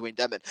going to say Dwayne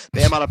Dedman.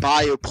 Bam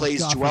Adebayo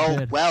plays God Joel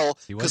forbid. well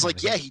He because wasn't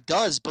like the yeah Heat. he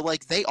does, but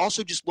like they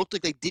also just looked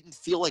like they didn't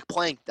feel like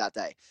playing that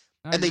day,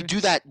 I and they agree. do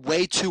that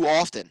way too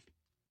often.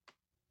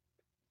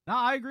 No,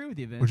 I agree with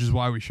you, Vince. Which is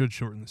why we should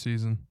shorten the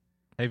season.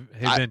 Hey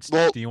I- Vince,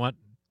 well- do you want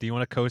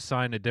to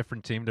co-sign a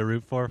different team to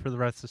root for the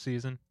rest of the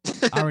season?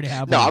 I already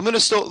have No, one. I'm gonna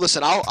still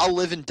listen. I'll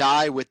live and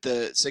die with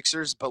the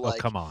Sixers, but Oh, like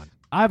come on.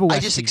 I have a I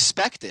West just team.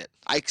 expect it.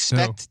 I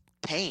expect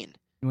pain.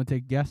 You want to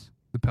take a guess?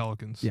 The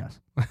Pelicans. Yes.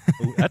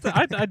 Ooh,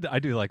 I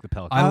do like the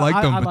Pelicans. I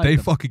like them, I but like they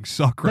them. fucking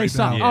suck right They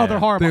suck. now. Yeah. Oh, they're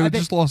horrible. They I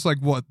think- just lost like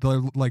what?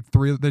 They're like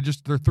 3. They're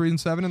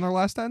 3-7 in their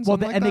last 10. well,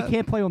 something like and that? they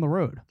can't play on the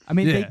road. I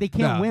mean, Yeah. they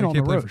can't No, win they on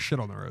can't the play road. for shit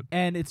on the road.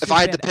 And it's If just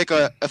I had to bad. pick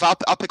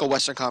I'll pick a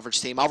Western Conference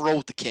team. I'll roll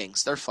with the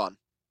Kings. They're fun.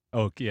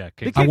 Oh yeah, The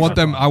Kings I Kings want are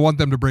them. fun. I want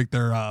them to break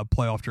their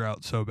playoff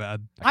drought so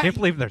bad. I can't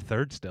believe they're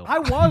third still. I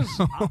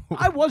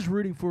was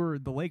rooting for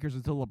the Lakers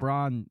until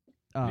LeBron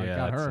yeah,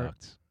 got that hurt.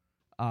 sucks.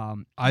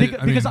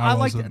 Because I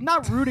like wasn't.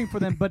 not rooting for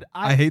them, but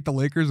I hate the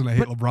Lakers and I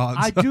hate but LeBron.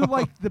 I so- do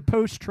like the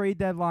post trade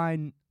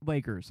deadline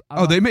Lakers. I Oh,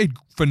 like- they made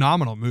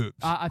phenomenal moves.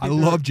 I I think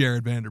they're- love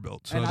Jared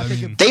Vanderbilt. So And I I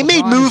think mean, if- They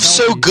made LeBron is moves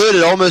so healthy. good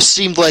it almost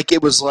seemed like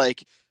it was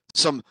like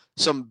some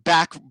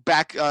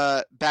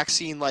back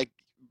scene like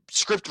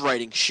script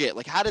writing shit.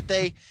 Like how did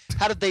they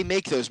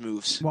make those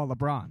moves? well,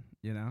 LeBron,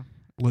 you know,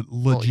 Well,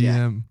 yeah.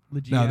 GM.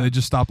 legit. No, they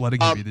just stopped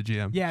letting him be the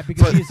GM. yeah,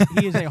 because But-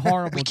 he is a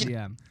horrible We can-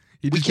 GM.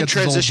 He We just can gets his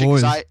old transition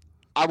boys. because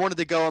I wanted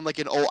to go on like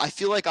an old. I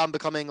feel like I'm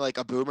becoming like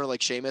a boomer, like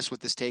Seamus, with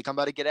this take I'm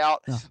about to get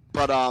out. Yeah.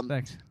 But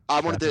Thanks.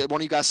 I wanted to.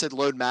 One of you guys said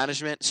load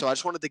management, so I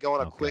just wanted to go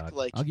on a Oh, quick God.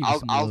 like. I'll give you I'll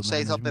some I'll load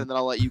say something management. and then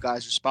I'll let you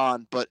guys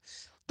respond. But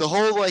the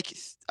whole like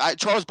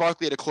Charles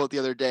Barkley had a quote the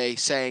other day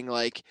saying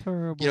like,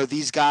 Terrible. you know,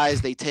 these guys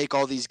they take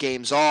all these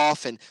games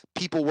off and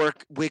people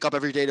wake up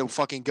every day to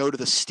fucking go to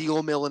the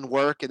steel mill and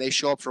work and they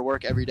show up for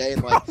work every day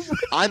and like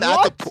I'm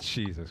at the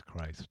Jesus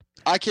Christ.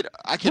 I could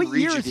What read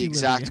year you is the he living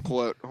exact in?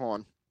 quote. Hold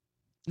on.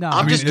 no, I'm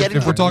I mean, just getting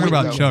if to we're the talking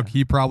point, about though. Chuck,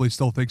 he probably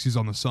still thinks he's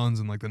on the Suns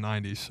in like the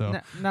 90s.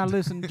 So Now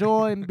listen,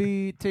 Joel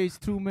Embiid takes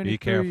too many Be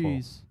careful.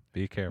 threes.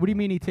 Be careful. What do you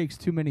mean he takes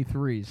too many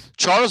threes?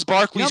 Charles You know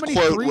Barkley's how many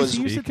quote threes was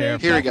he used to Be take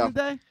careful. Here we back in go.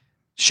 the day?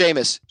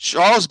 Seamus.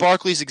 Charles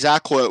Barkley's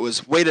exact quote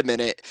was, "Wait a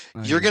minute,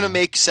 Oh, you're yeah. gonna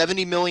make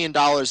 $70 million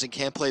and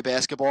can't play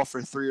basketball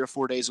for 3 or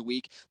 4 days a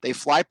week. They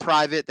fly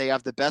private. They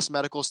have the best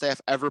medical staff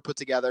ever put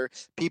together.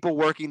 People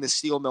working the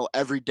steel mill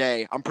every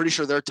day. I'm pretty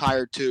sure they're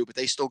tired too, but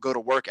they still go to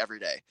work every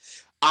day."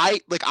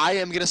 I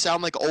am gonna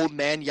sound like an old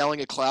man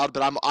yelling at cloud,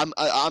 but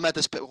I'm at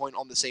this point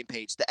on the same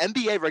page. The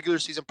NBA regular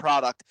season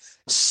product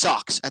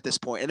sucks at this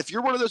point, and if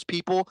you're one of those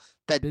people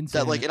Been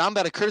saying like, it. and I'm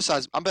about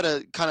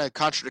to kind of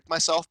contradict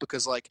myself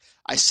because like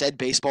I said,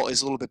 baseball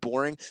is a little bit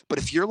boring, but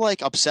if you're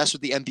like obsessed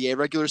with the NBA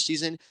regular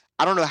season,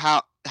 I don't know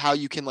how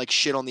you can like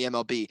shit on the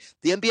MLB.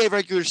 The NBA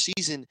regular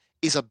season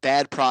is a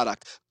bad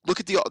product. Look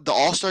at the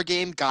All-Star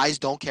game. Guys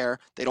don't care.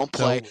 They don't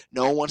play.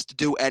 No one wants to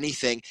do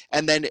anything.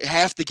 And then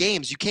half the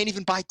games, you can't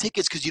even buy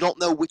tickets because you don't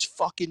know which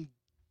fucking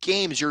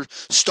games your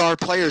star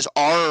players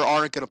are or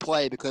aren't going to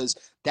play because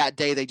that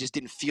day they just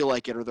didn't feel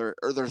like it or their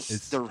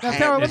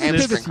Tara, let me pivot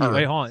hamstring to you. hurt.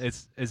 Wait, hold on.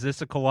 Is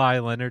this a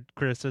Kawhi Leonard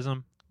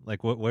criticism?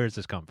 Like, where does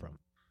this come from?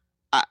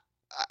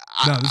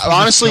 no, this is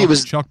Honestly, Chuck, it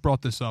was. Chuck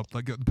brought this up.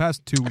 Like the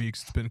past 2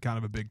 weeks, it's been kind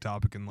of a big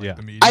topic in like Yeah.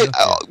 the media.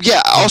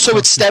 Also, Chuck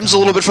it stems just a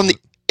little kinda bit from the.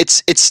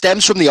 It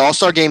stems from the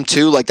All-Star game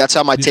too. Like that's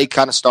how my Yeah. take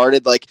kind of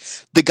started. Like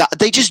the guy,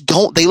 they just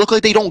don't. They look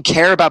like they don't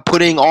care about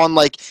putting on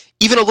like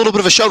even a little bit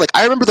of a show. Like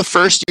I remember the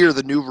first year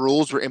the new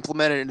rules were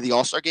implemented into the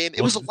All-Star game.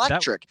 It was Well, that-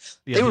 electric.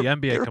 Yeah, they were the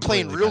NBA they were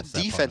playing completely real messed that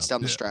part defense up.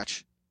 down the Yeah.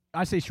 stretch.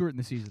 I say shorten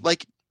the season.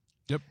 Like,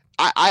 Yep.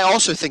 I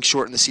also think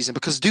shorten the season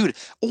because, dude,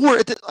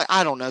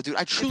 I don't know, dude.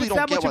 I If truly it's don't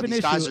that get much why of an these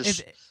issue, guys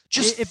are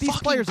just if these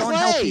fucking players aren't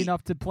play. healthy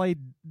enough to play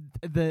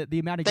the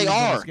amount of They games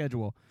on the are.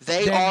 schedule,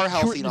 They then are shorten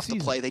healthy the enough to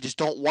season. play. They just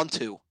don't want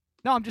to.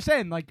 No, I'm just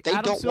saying, like They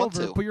Adam don't want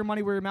Silver, to. put your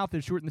money where your mouth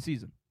is, shorten the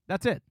season.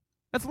 That's it.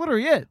 That's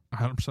literally it.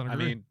 100% I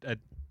agree. mean,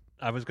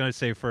 I was going to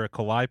say for a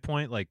Kawhi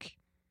point, like,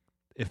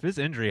 if his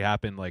injury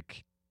happened,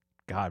 like,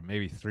 God,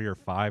 maybe 3 or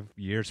 5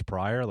 years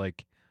prior,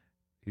 like,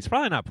 he's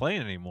probably not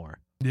playing anymore.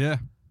 yeah.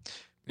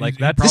 Like, He's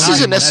that's probably This not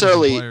isn't even- a medicine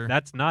necessarily- player.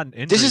 That's not an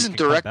injury. This you isn't can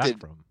come back directed-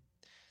 from.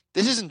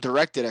 This isn't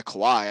directed at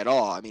Kawhi at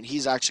all. I mean,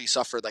 he's actually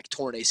suffered like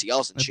torn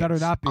ACLs and It shit. better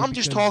not be. I'm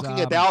just because,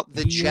 talking about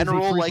the he is a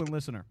general, frequent like-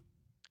 listener.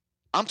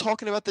 I'm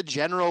talking about the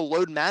general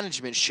load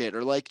management shit,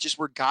 or like just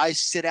where guys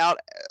sit out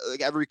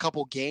like every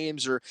couple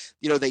games, or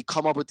they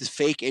come up with this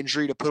fake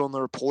injury to put on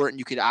the report, and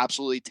you can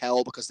absolutely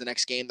tell because the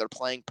next game they're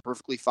playing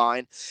perfectly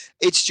fine.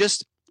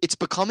 It's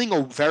becoming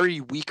a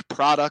very weak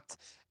product,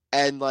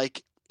 and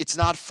like it's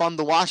not fun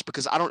to watch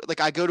because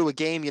I go to a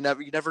game, you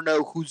never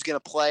know who's gonna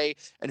play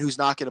and who's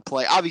not gonna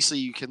play. Obviously,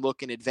 you can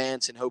look in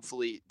advance, and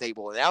hopefully they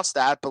will announce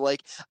that. But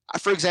like,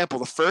 for example,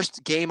 the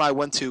first game I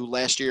went to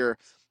last year.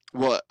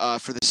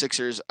 For the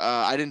Sixers,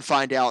 I didn't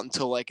find out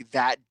until like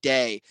that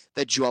day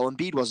that Joel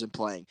Embiid wasn't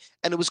playing,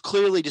 and it was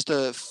clearly just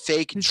a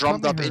fake His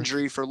drummed tummy up hurts.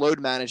 injury for load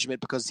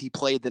management because he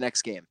played the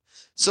next game.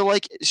 So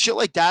like shit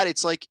like that,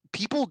 it's like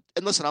people.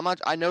 And listen,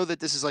 I know that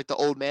this is like the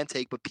old man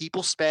take, but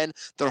people spend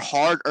their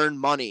hard-earned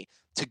money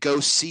to go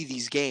see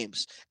these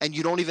games, and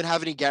you don't even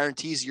have any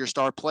guarantees that your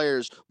star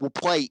players will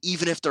play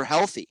even if they're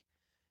healthy.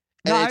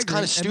 And No, I it's kind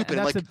agree. of stupid.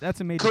 And Like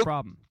that's a major Kobe-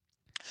 problem.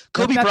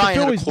 Kobe that Bryant the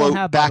had a Phillies quote won't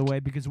have, back. by the way,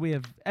 because we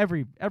have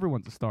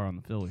everyone's a star on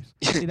the Phillies.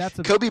 See, that's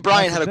a, Kobe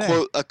Bryant that's had the a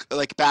thing. quote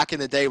like back in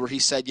the day where he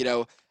said,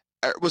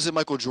 was it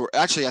Michael Jordan?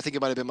 Actually, I think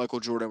it might have been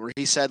Michael Jordan, where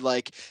he said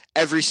like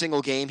every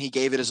single game he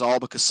gave it his all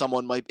because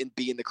someone might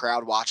be in the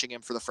crowd watching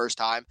him for the first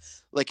time.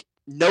 Like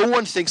No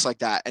one thinks like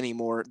that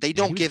anymore. They He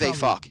don't was give a probably-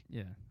 fuck.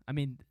 Yeah, I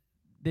mean,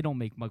 they don't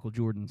make Michael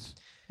Jordans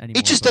anymore.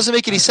 It just but doesn't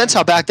make any I- sense I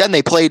how get it. back then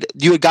they played.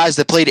 You had guys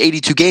that played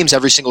 82 games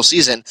every single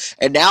season,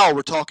 and now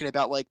we're talking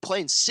about like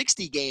playing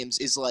 60 games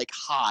is like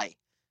high.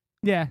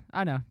 Yeah,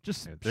 I know.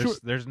 Just Yeah, short-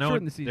 there's no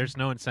shorten the season. there's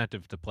no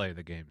incentive to play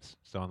the games.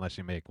 So unless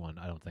you make one,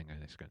 I don't think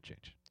anything's going to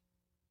change.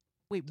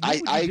 Wait, what I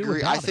would I you do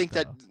agree. I about it, think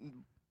that though?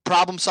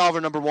 problem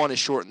solver number one is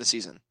shorten the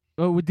season.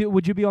 Oh,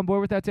 would you be on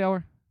board with that,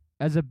 Taylor?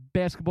 As a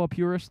basketball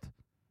purist?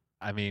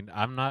 I mean,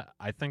 I'm not.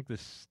 I think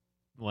this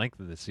length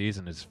of the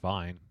season is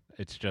fine.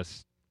 It's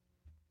just,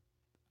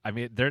 I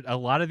mean, there a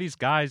lot of these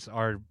guys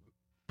are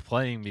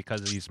playing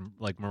because of these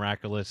like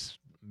miraculous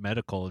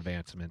medical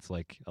advancements.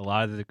 Like a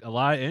lot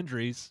of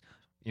injuries,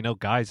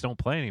 guys don't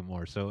play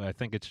anymore. So I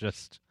think it's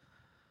just,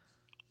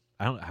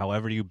 I don't.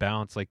 However, you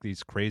balance like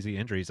these crazy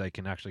injuries, I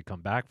can actually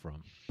come back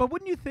from. But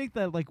wouldn't you think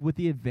that, like, with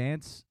the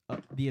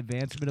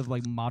advancement of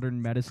like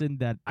modern medicine,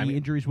 that I the mean-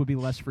 injuries would be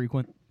less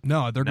frequent?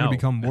 No, they're going No. to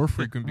become more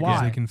frequent because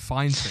Why? they can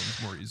find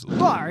things more easily.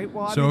 Well, all right.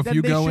 Well, I So mean, if then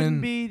you they go shouldn't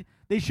in- be.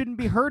 They shouldn't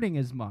be hurting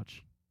as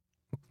much.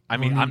 I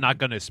mean, Well, I'm not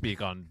going to speak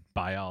on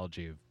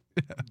biology of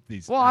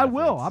these. Well, I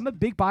will. athletes. I'm a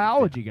big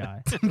biology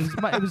guy.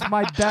 It was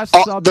my best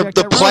Oh, subject.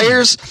 the at Rutgers,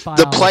 players, the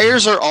biology.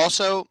 players are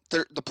also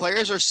the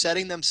players are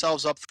setting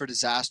themselves up for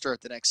disaster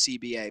at the next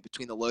CBA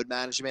between the load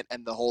management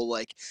and the whole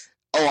like,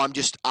 oh, I'm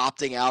just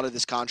opting out of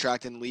this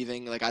contract and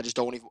leaving. Like I'm just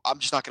not going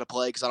to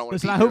play because I don't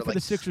want to Listen, be I here. hope for Like,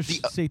 the Sixers'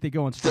 the- sake they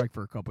go on strike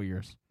for a couple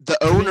years.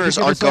 the owners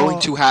give are us all-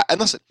 going to have, and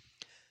listen,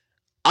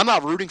 I'm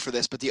not rooting for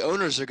this, but the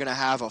owners are going to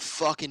have a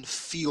fucking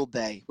field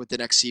day with the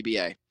next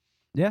CBA.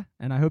 Yeah,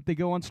 and I hope they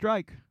go on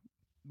strike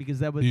because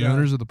that would The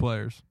owners or the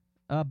players?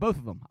 both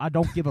of them. I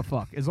don't give a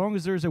fuck as long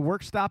as there's a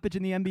work stoppage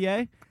in the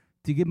NBA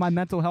to give my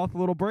mental health a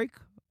little break.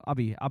 I'll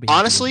be happy with it.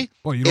 Honestly,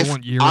 Well, you don't If-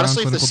 want year-round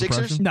honestly, if the clinical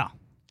Sixers- depression? No,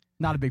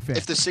 not a big fan.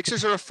 if the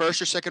Sixers are a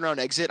first or second round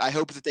exit, I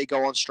hope that they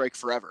go on strike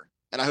forever,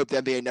 and I hope the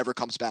NBA never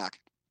comes back.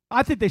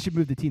 I think they should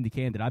move the team to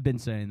Camden. I've been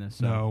saying this.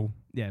 So. No.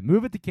 Yeah,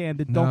 move it to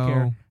Camden. Don't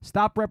care. No.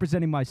 Stop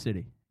representing my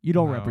city. You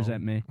don't No.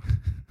 represent me.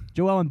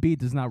 Joel Embiid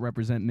does not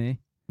represent me.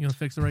 You know,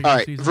 fix the regular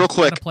right, season. real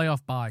quick. Add a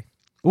playoff bye.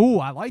 Ooh,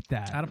 I like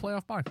that. Add a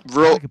playoff bye. I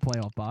Real, like a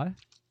playoff bye.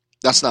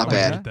 that's not I like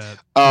bad. hate that.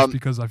 Um, Just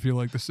because I feel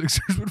like the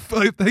Sixers would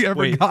fight if they ever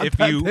Wait, got if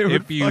that, you they would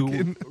if you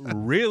fucking-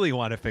 really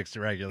want to fix the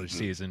regular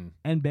season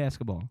And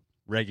basketball.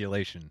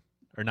 regulation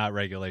or not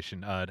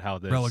regulation, how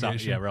the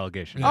Relegation.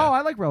 relegation. Yeah. Oh,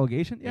 I like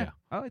relegation. Yeah, Yeah.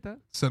 I like that.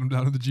 send them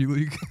down to the G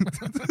League.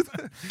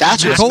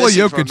 That's what's Nikola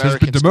missing from Jokic has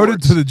been American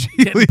demoted sports. to the G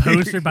Getting League.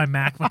 postered by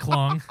Mac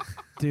McClung.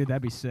 Dude,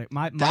 that'd be sick.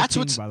 My That's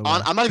team, what's by the way.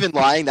 on. I'm not even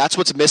lying. That's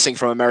what's missing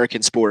from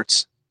American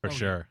sports. for Oh,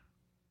 sure.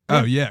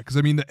 Oh yeah, because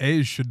I mean the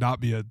A's should not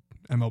be a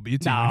MLB team.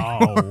 No.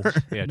 anymore.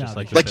 Yeah, No, just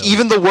like they the Like Phillies.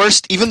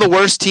 even the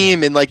worst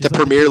team in like the Just like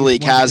the Premier biggest-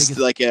 League one of the has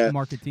biggest like a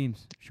market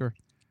teams. Sure.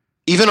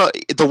 even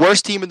the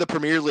worst team in the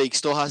Premier League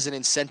still has an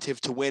incentive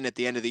to win at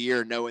the end of the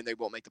year, knowing they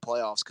won't make the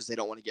playoffs because they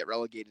don't want to get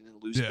relegated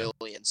and lose Yeah.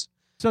 billions.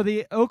 So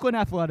the Oakland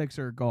Athletics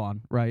are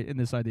gone, right? In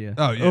this idea.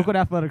 Oh, yeah. Oakland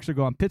Athletics are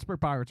gone.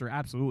 Pittsburgh Pirates are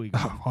absolutely Oh,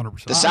 gone.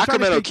 100%. The I'm trying to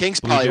Sacramento think- Kings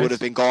Blue probably Jays? would have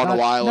been gone a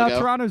while no, ago.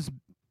 Toronto's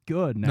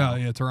good now. No,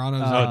 yeah,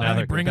 Toronto's. Oh, now Now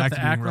they're they bring back up to the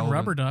being Akron relevant.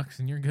 Rubber Ducks,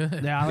 and you're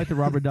good. Yeah, I like the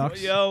Rubber Ducks.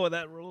 Yo,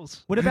 that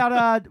rules. What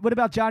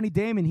about Johnny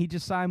Damon? He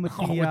just signed with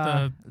Oh, the, with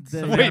the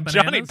Savannah Wait,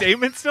 Johnny Bananas?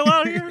 Damon's still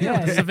out here?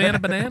 Yeah, the Savannah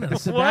the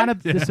Bananas. Savannah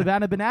Yeah. the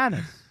Savannah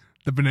Bananas.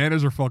 The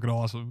Bananas are fucking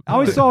awesome. I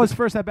always saw his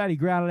first at bat. He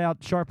grounded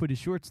out sharp with his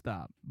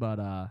shortstop, but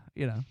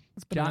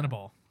It's banana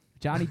ball.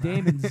 Johnny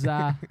Damon's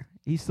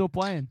he's still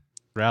playing.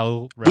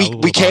 Raul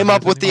We came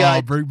up with the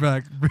Oh, bring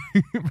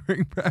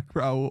back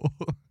Raul.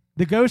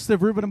 The ghost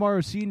of Ruben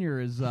Amaro Sr.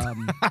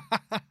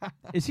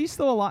 is he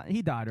still alive?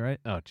 He died, right,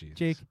 Oh, jeez.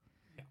 Jake?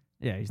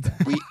 Yeah, he's dead.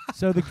 We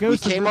So the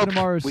ghost of came Ruben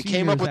up- Amaro we Sr.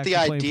 came up is with the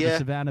actually playing for idea- the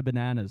Savannah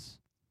Bananas.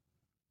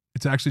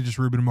 It's actually just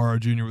Ruben Amaro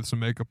Jr. with some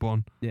makeup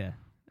on. Yeah.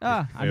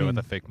 Yeah, I mean, with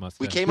a fake mustache.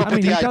 we came up I mean,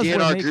 with he the does idea in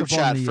wear our makeup group on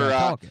chat the,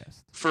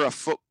 telecast. for a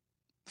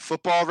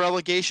football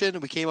relegation.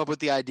 We came up with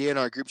the idea in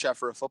our group chat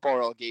for a football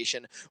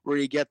relegation where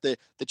you get the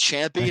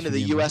champion That of should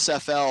the be in there.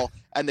 USFL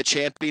and the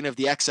champion of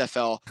the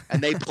XFL,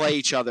 and they play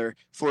each other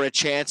for a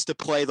chance to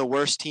play the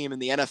worst team in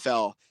the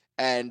NFL.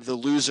 And the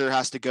loser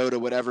has to go to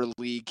whatever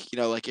league,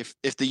 like if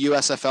the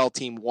USFL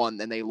team won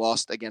and they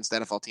lost against the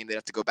NFL team, they'd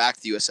have to go back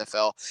to the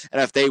USFL.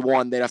 And if they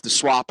won, they'd have to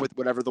swap with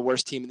whatever the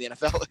worst team in the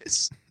NFL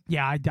is.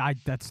 Yeah, I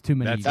that's too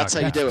many. That's how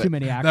you do Too it.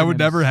 many acronyms. That would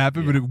never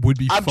happen, but it would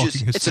be I'm fucking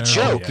just- it's a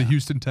hysterical. joke. The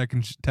Houston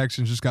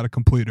Texans just got a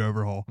complete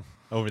overhaul.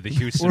 Over the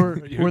Houston Or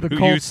the Colts.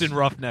 Houston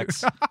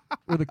Roughnecks.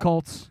 Or the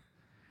Colts.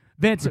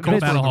 Vince, The Colts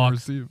Vince, Battle were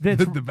Hawks. the Vince-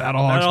 the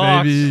Battlehawks,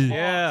 Hawks. baby.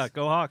 Yeah,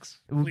 go Hawks.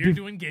 Clear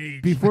to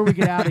engage. before we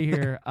get out of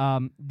here,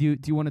 do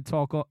you want to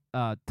talk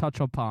touch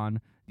upon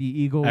the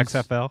Eagles'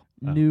 XFL.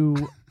 new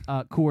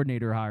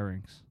coordinator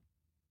hirings?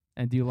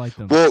 And do you like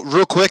them? Well,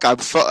 real quick, I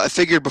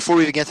figured before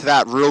we even get to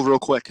that, real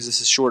quick, because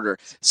this is shorter.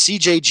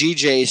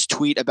 CJGJ's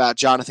tweet about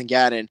Jonathan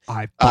Gannon,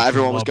 I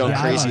everyone was fucking going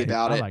love I crazy like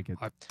about I it. like it.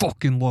 I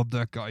fucking love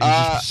that guy. He's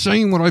Uh, just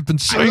saying what I've been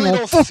saying really all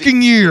don't thi-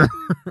 fucking year.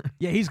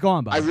 Yeah, he's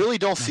gone. By I the way. really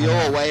don't feel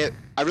a way.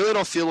 I really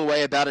don't feel a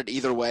way about it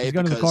either way He's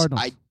going to the because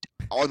Cardinals.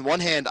 on one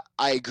hand,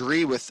 I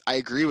agree with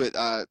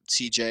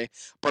CJ,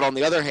 but on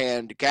the other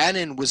hand,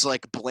 Gannon was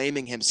like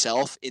blaming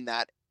himself in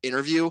that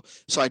interview,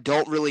 so I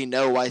don't really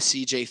know why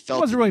CJ felt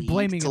He wasn't the really need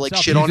blaming to like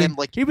himself. shit He on was- him.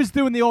 Like, He was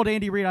doing the old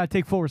Andy Reid, I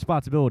take full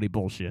responsibility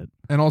bullshit.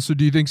 And also,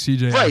 do you think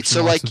CJ Right, actually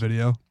so, watched like- the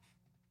video?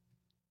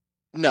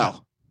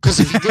 no, because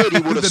if he did, he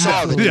would have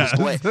saw that it was Yeah.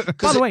 bland. By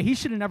 'Cause the way, he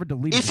should have never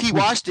deleted if the he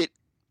tweet. watched it,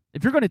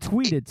 If you're going to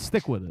tweet it,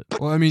 stick with it.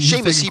 Well, I mean, he's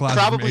Seamus, taking he classes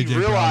from probably AJ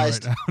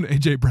realized- Brown right now, and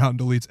AJ Brown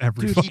deletes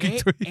every Dude, fucking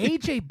tweet.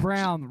 AJ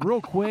Brown,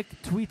 real quick,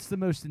 tweets the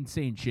most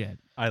insane shit.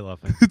 I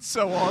love him. It's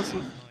so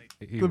awesome.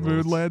 He The moon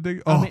rules.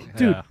 landing. I Oh, mean,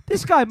 dude, yeah.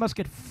 this guy must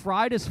get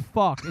fried as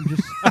fuck and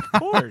just Of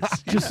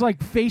course. just like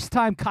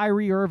FaceTime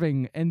Kyrie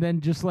Irving and then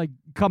just like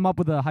come up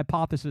with a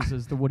hypothesis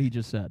as to what he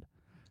just said.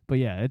 But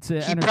yeah, it's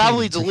he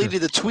probably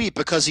deleted the tweet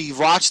because he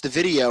watched the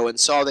video and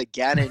saw that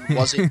Gannon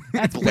wasn't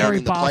That's very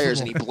blaming the players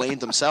and he possible.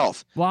 blamed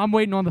himself. Well, I'm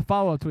waiting on the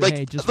follow up tweet. Like,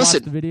 Hey, just listen.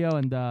 watch the video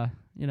and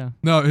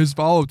no, his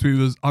follow-up tweet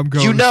was, I'm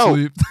going You know-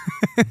 to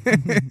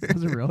sleep.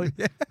 Was it really?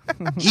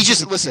 He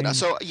just listen. King.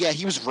 So yeah,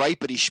 he was right,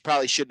 but he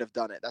probably shouldn't have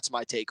done it. That's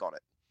my take on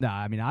it. Nah,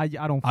 I mean, I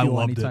don't I feel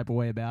any loved it. type of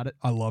way about it.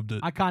 I loved it.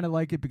 I kind of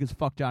like it because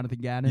fuck Jonathan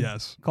Gannon.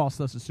 Yes.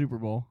 Cost us a Super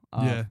Bowl.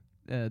 Yeah.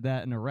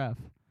 That and a ref.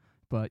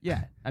 But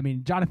yeah, I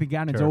mean, Jonathan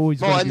Gannon's Sure.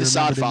 always Well, going to and be the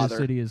remembered in Sodfather. the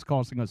city as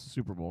costing us a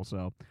Super Bowl.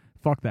 So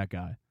fuck that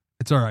guy.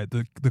 It's all right.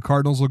 The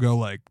Cardinals will go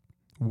like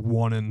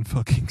 1 in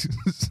fucking.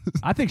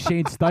 I think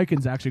Shane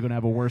Steichen's actually going to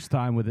have a worse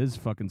time with his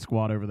fucking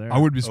squad over there. I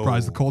wouldn't be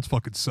surprised. Oh. The Colts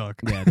fucking suck.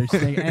 Yeah, they're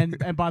staying.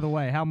 And by the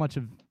way, how much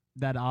of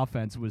that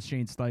offense was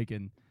Shane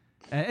Steichen?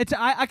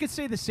 I could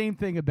say the same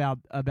thing about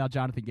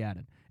Jonathan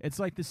Gannon. It's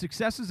like the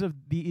successes of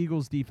the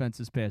Eagles' defense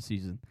this past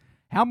season.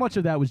 How much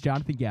of that was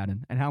Jonathan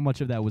Gannon, and how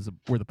much of that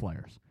were the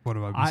players? What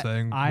have I been I-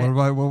 saying? I-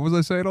 What was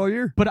I saying all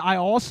year? But I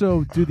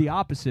also do the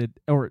opposite,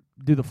 or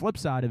do the flip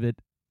side of it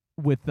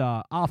with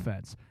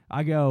offense.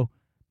 I go,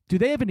 do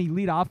they have an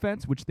elite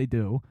offense, which they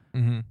do,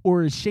 Mm-hmm.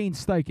 or is Shane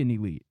Steichen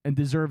elite and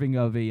deserving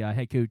of a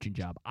head coaching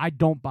job? I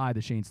don't buy the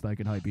Shane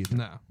Steichen hype either.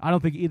 No. I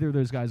don't think either of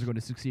those guys are going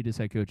to succeed as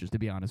head coaches, to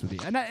be honest with you.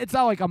 And it's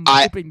not like I'm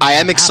I hoping. that I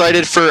am will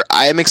excited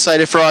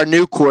happen. for our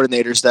new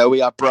coordinators though. We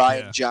got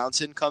Brian Yeah.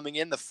 Johnson coming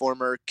in, the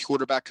former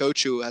quarterback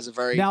coach who has a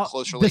very Now,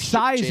 close the relationship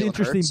Sai with is Jalen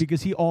interesting Hurts.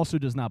 because he also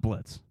does not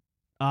blitz.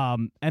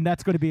 And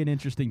that's going to be an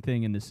interesting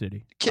thing in this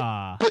city.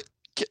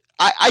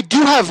 I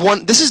do have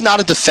one. This is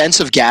not a defense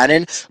of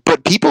Gannon,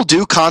 but people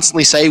do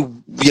constantly say,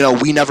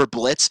 we never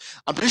blitz.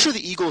 I'm pretty sure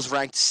the Eagles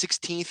ranked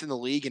 16th in the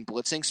league in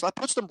blitzing, so that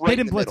puts them right They in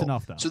didn't the blitz middle.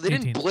 enough, though. So they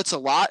didn't 18th. blitz a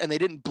lot, and they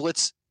didn't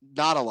blitz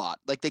not a lot.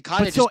 Like they kind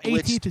But of still,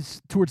 just blitzed 18th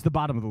is towards the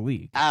bottom of the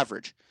league.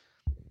 average.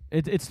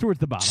 It's towards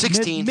the bottom.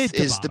 16th mid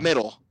to is the bottom.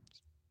 middle.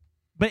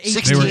 But 18th,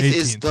 16th They were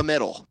is 18th. the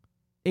middle.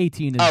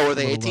 18 is Oh, were a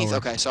they little 18th? lower.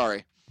 Okay,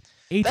 sorry.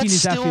 18 That's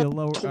is actually a still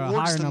lower, towards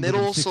higher the number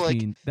middle, than so, like-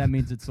 16. That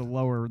means it's a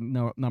lower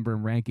number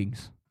in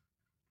rankings.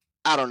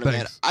 I don't know, man.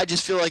 Thanks. I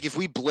just feel like if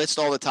we blitzed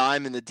all the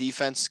time and the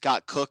defense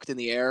got cooked in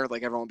the air,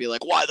 like everyone would be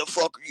like, "Why the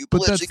fuck are you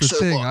But blitzing that's the so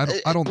thing. much?"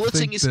 I don't blitzing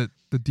think is that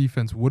the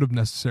defense would have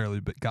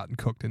necessarily gotten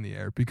cooked in the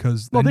air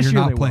because Well, then this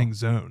you're year they not playing will.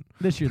 zone.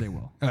 This year they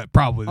will.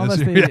 Probably this Unless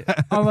year.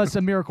 unless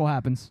a miracle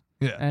happens.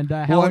 Yeah. And Well,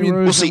 I Howie mean-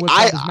 Roseman Well, see, whips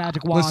I- out his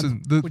magic wand.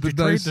 Listen, Would you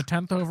trade the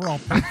 10th overall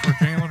pick for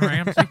Jalen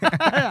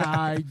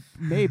Ramsey?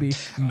 Maybe.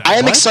 I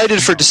am What?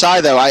 excited for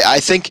Desai though. I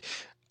think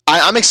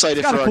I'm excited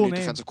He's got for a our cool new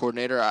name. defensive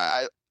coordinator.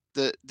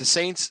 The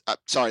Saints, the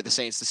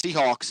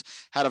Seahawks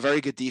had a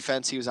very good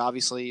defense. He was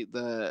obviously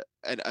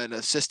an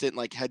assistant,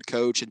 like head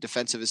coach and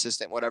defensive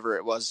assistant, whatever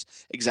it was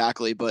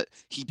exactly. But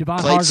he Javon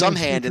played some Hargrave's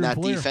hand in future that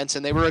employer. defense,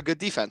 and they were a good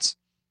defense.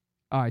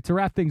 All right, to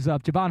wrap things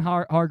up, Javon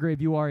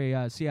Hargrave, you are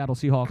a Seattle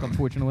Seahawk,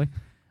 unfortunately.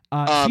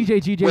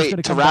 CJGJ is going Wait, to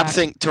to come wrap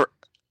back.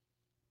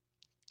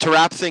 to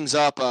wrap things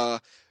up.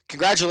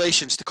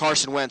 Congratulations to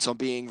Carson Wentz on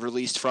being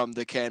released from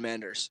the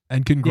Commanders.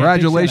 And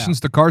congratulations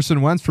to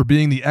Carson Wentz for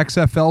being the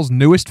XFL's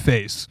newest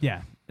face.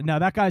 Yeah. No,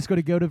 that guy's going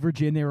to go to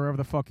Virginia, wherever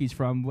the fuck he's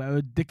from,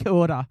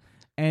 Dakota,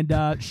 and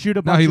shoot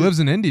a bunch No, he of... lives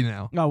in Indy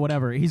now. Oh,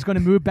 whatever. He's going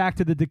to move back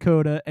to the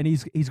Dakota, and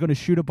he's going to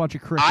shoot a bunch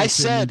of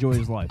crickets and enjoy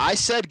his life. I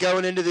said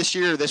going into this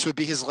year, this would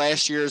be his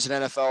last year as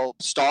an NFL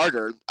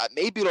starter.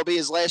 Maybe it'll be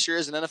his last year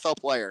as an NFL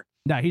player.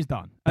 No, he's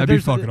done. That'd be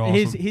There's- fucking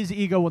awesome. His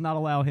ego will not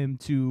allow him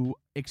to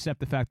accept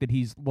the fact that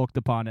he's looked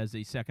upon as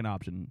a second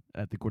option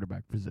at the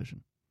quarterback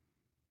position.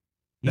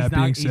 He's That not-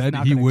 being he's said,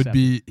 not he gonna would accept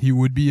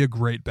it. be a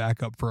great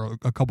backup for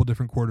a couple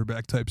different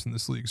quarterback types in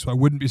this league. So I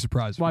wouldn't be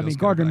surprised. Well, I if he mean,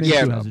 does Gardner get a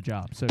Minshew Yeah. has a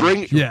job. So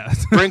Bring- sure. Yeah.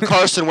 Bring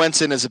Carson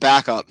Wentz in as a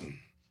backup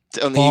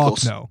on the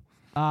Eagles. No.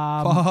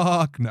 Um,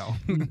 Fuck no.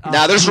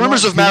 Now, there's you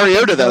rumors want- of you want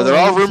Mariota, them to though. go There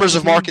are in rumors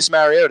of 17? Marcus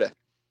Mariota.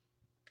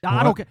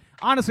 I don't What? care.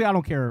 Honestly, I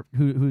don't care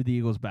who the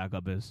Eagles'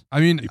 backup is. I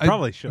mean, You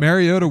probably should.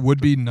 Mariota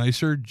would be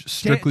nicer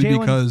strictly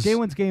because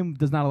Jalen's game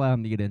does not allow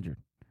him to get injured.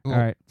 Well- All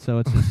right, so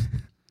it's just,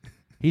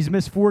 he's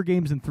missed 4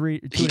 games in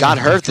 3. He got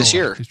hurt this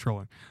year. he's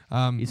trolling.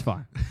 He's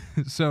fine.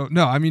 So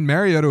no, I mean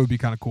Mariota would be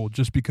kind of cool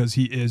just because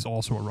he is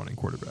also a running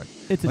quarterback.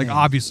 It's a Like name.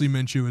 obviously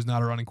Minshew is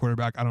not a running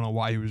quarterback. I don't know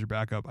why he was your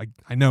backup.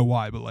 I know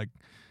why, but like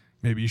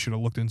maybe you should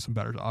have looked in some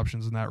better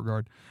options in that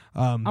regard.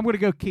 I'm going to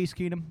go Case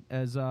Keenum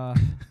as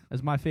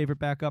my favorite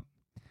backup.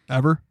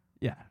 Ever?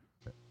 Yeah.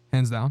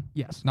 Hands down.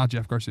 Yes. Not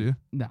Jeff Garcia.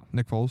 No.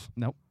 Nick Foles.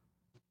 Nope.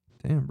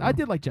 Damn, bro. I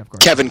did like Jeff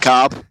Garcia. Kevin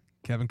Cobb.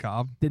 Kevin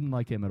Cobb. Didn't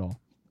like him at all.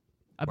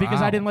 Because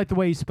I Wow. didn't like the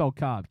way he spelled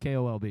Cobb.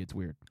 Kolb. It's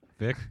weird.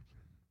 Vic.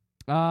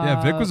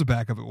 Yeah, Vic was a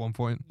backup at one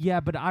point, Yeah,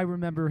 but I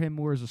remember him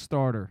more as a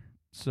starter.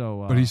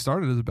 So. but he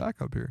started as a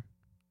backup here.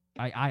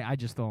 I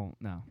just don't.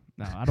 No.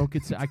 I don't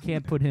consider. I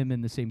can't put him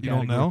in the same You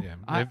don't category. know?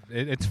 Yeah,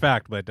 it's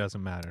fact, but it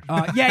doesn't matter.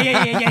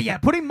 Yeah.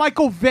 Putting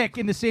Michael Vick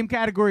in the same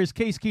category as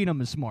Case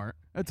Keenum is smart.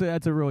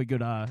 That's a really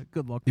good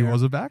look. He there.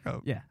 was a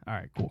backup. Yeah. All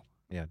right. Cool.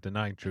 Yeah,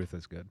 denying truth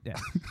is good. Yeah.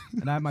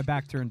 And I have my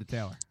back turned to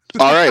Taylor.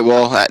 All right,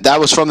 well, that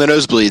was from the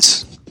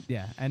nosebleeds.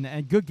 Yeah.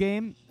 And good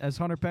game, as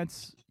Hunter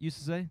Pence used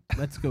to say.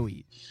 Let's go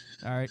eat.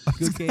 All right.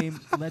 Good game.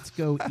 Let's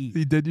go eat.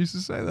 He did used to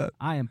say that.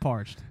 I am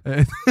parched.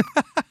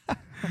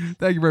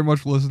 Thank you very much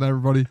for listening,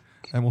 everybody,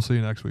 and we'll see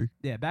you next week.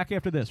 Yeah. Back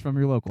after this from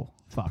your local.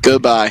 Fuck.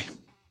 Goodbye.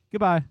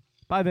 Goodbye.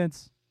 Bye,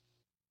 Vince.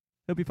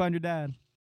 Hope you find your dad.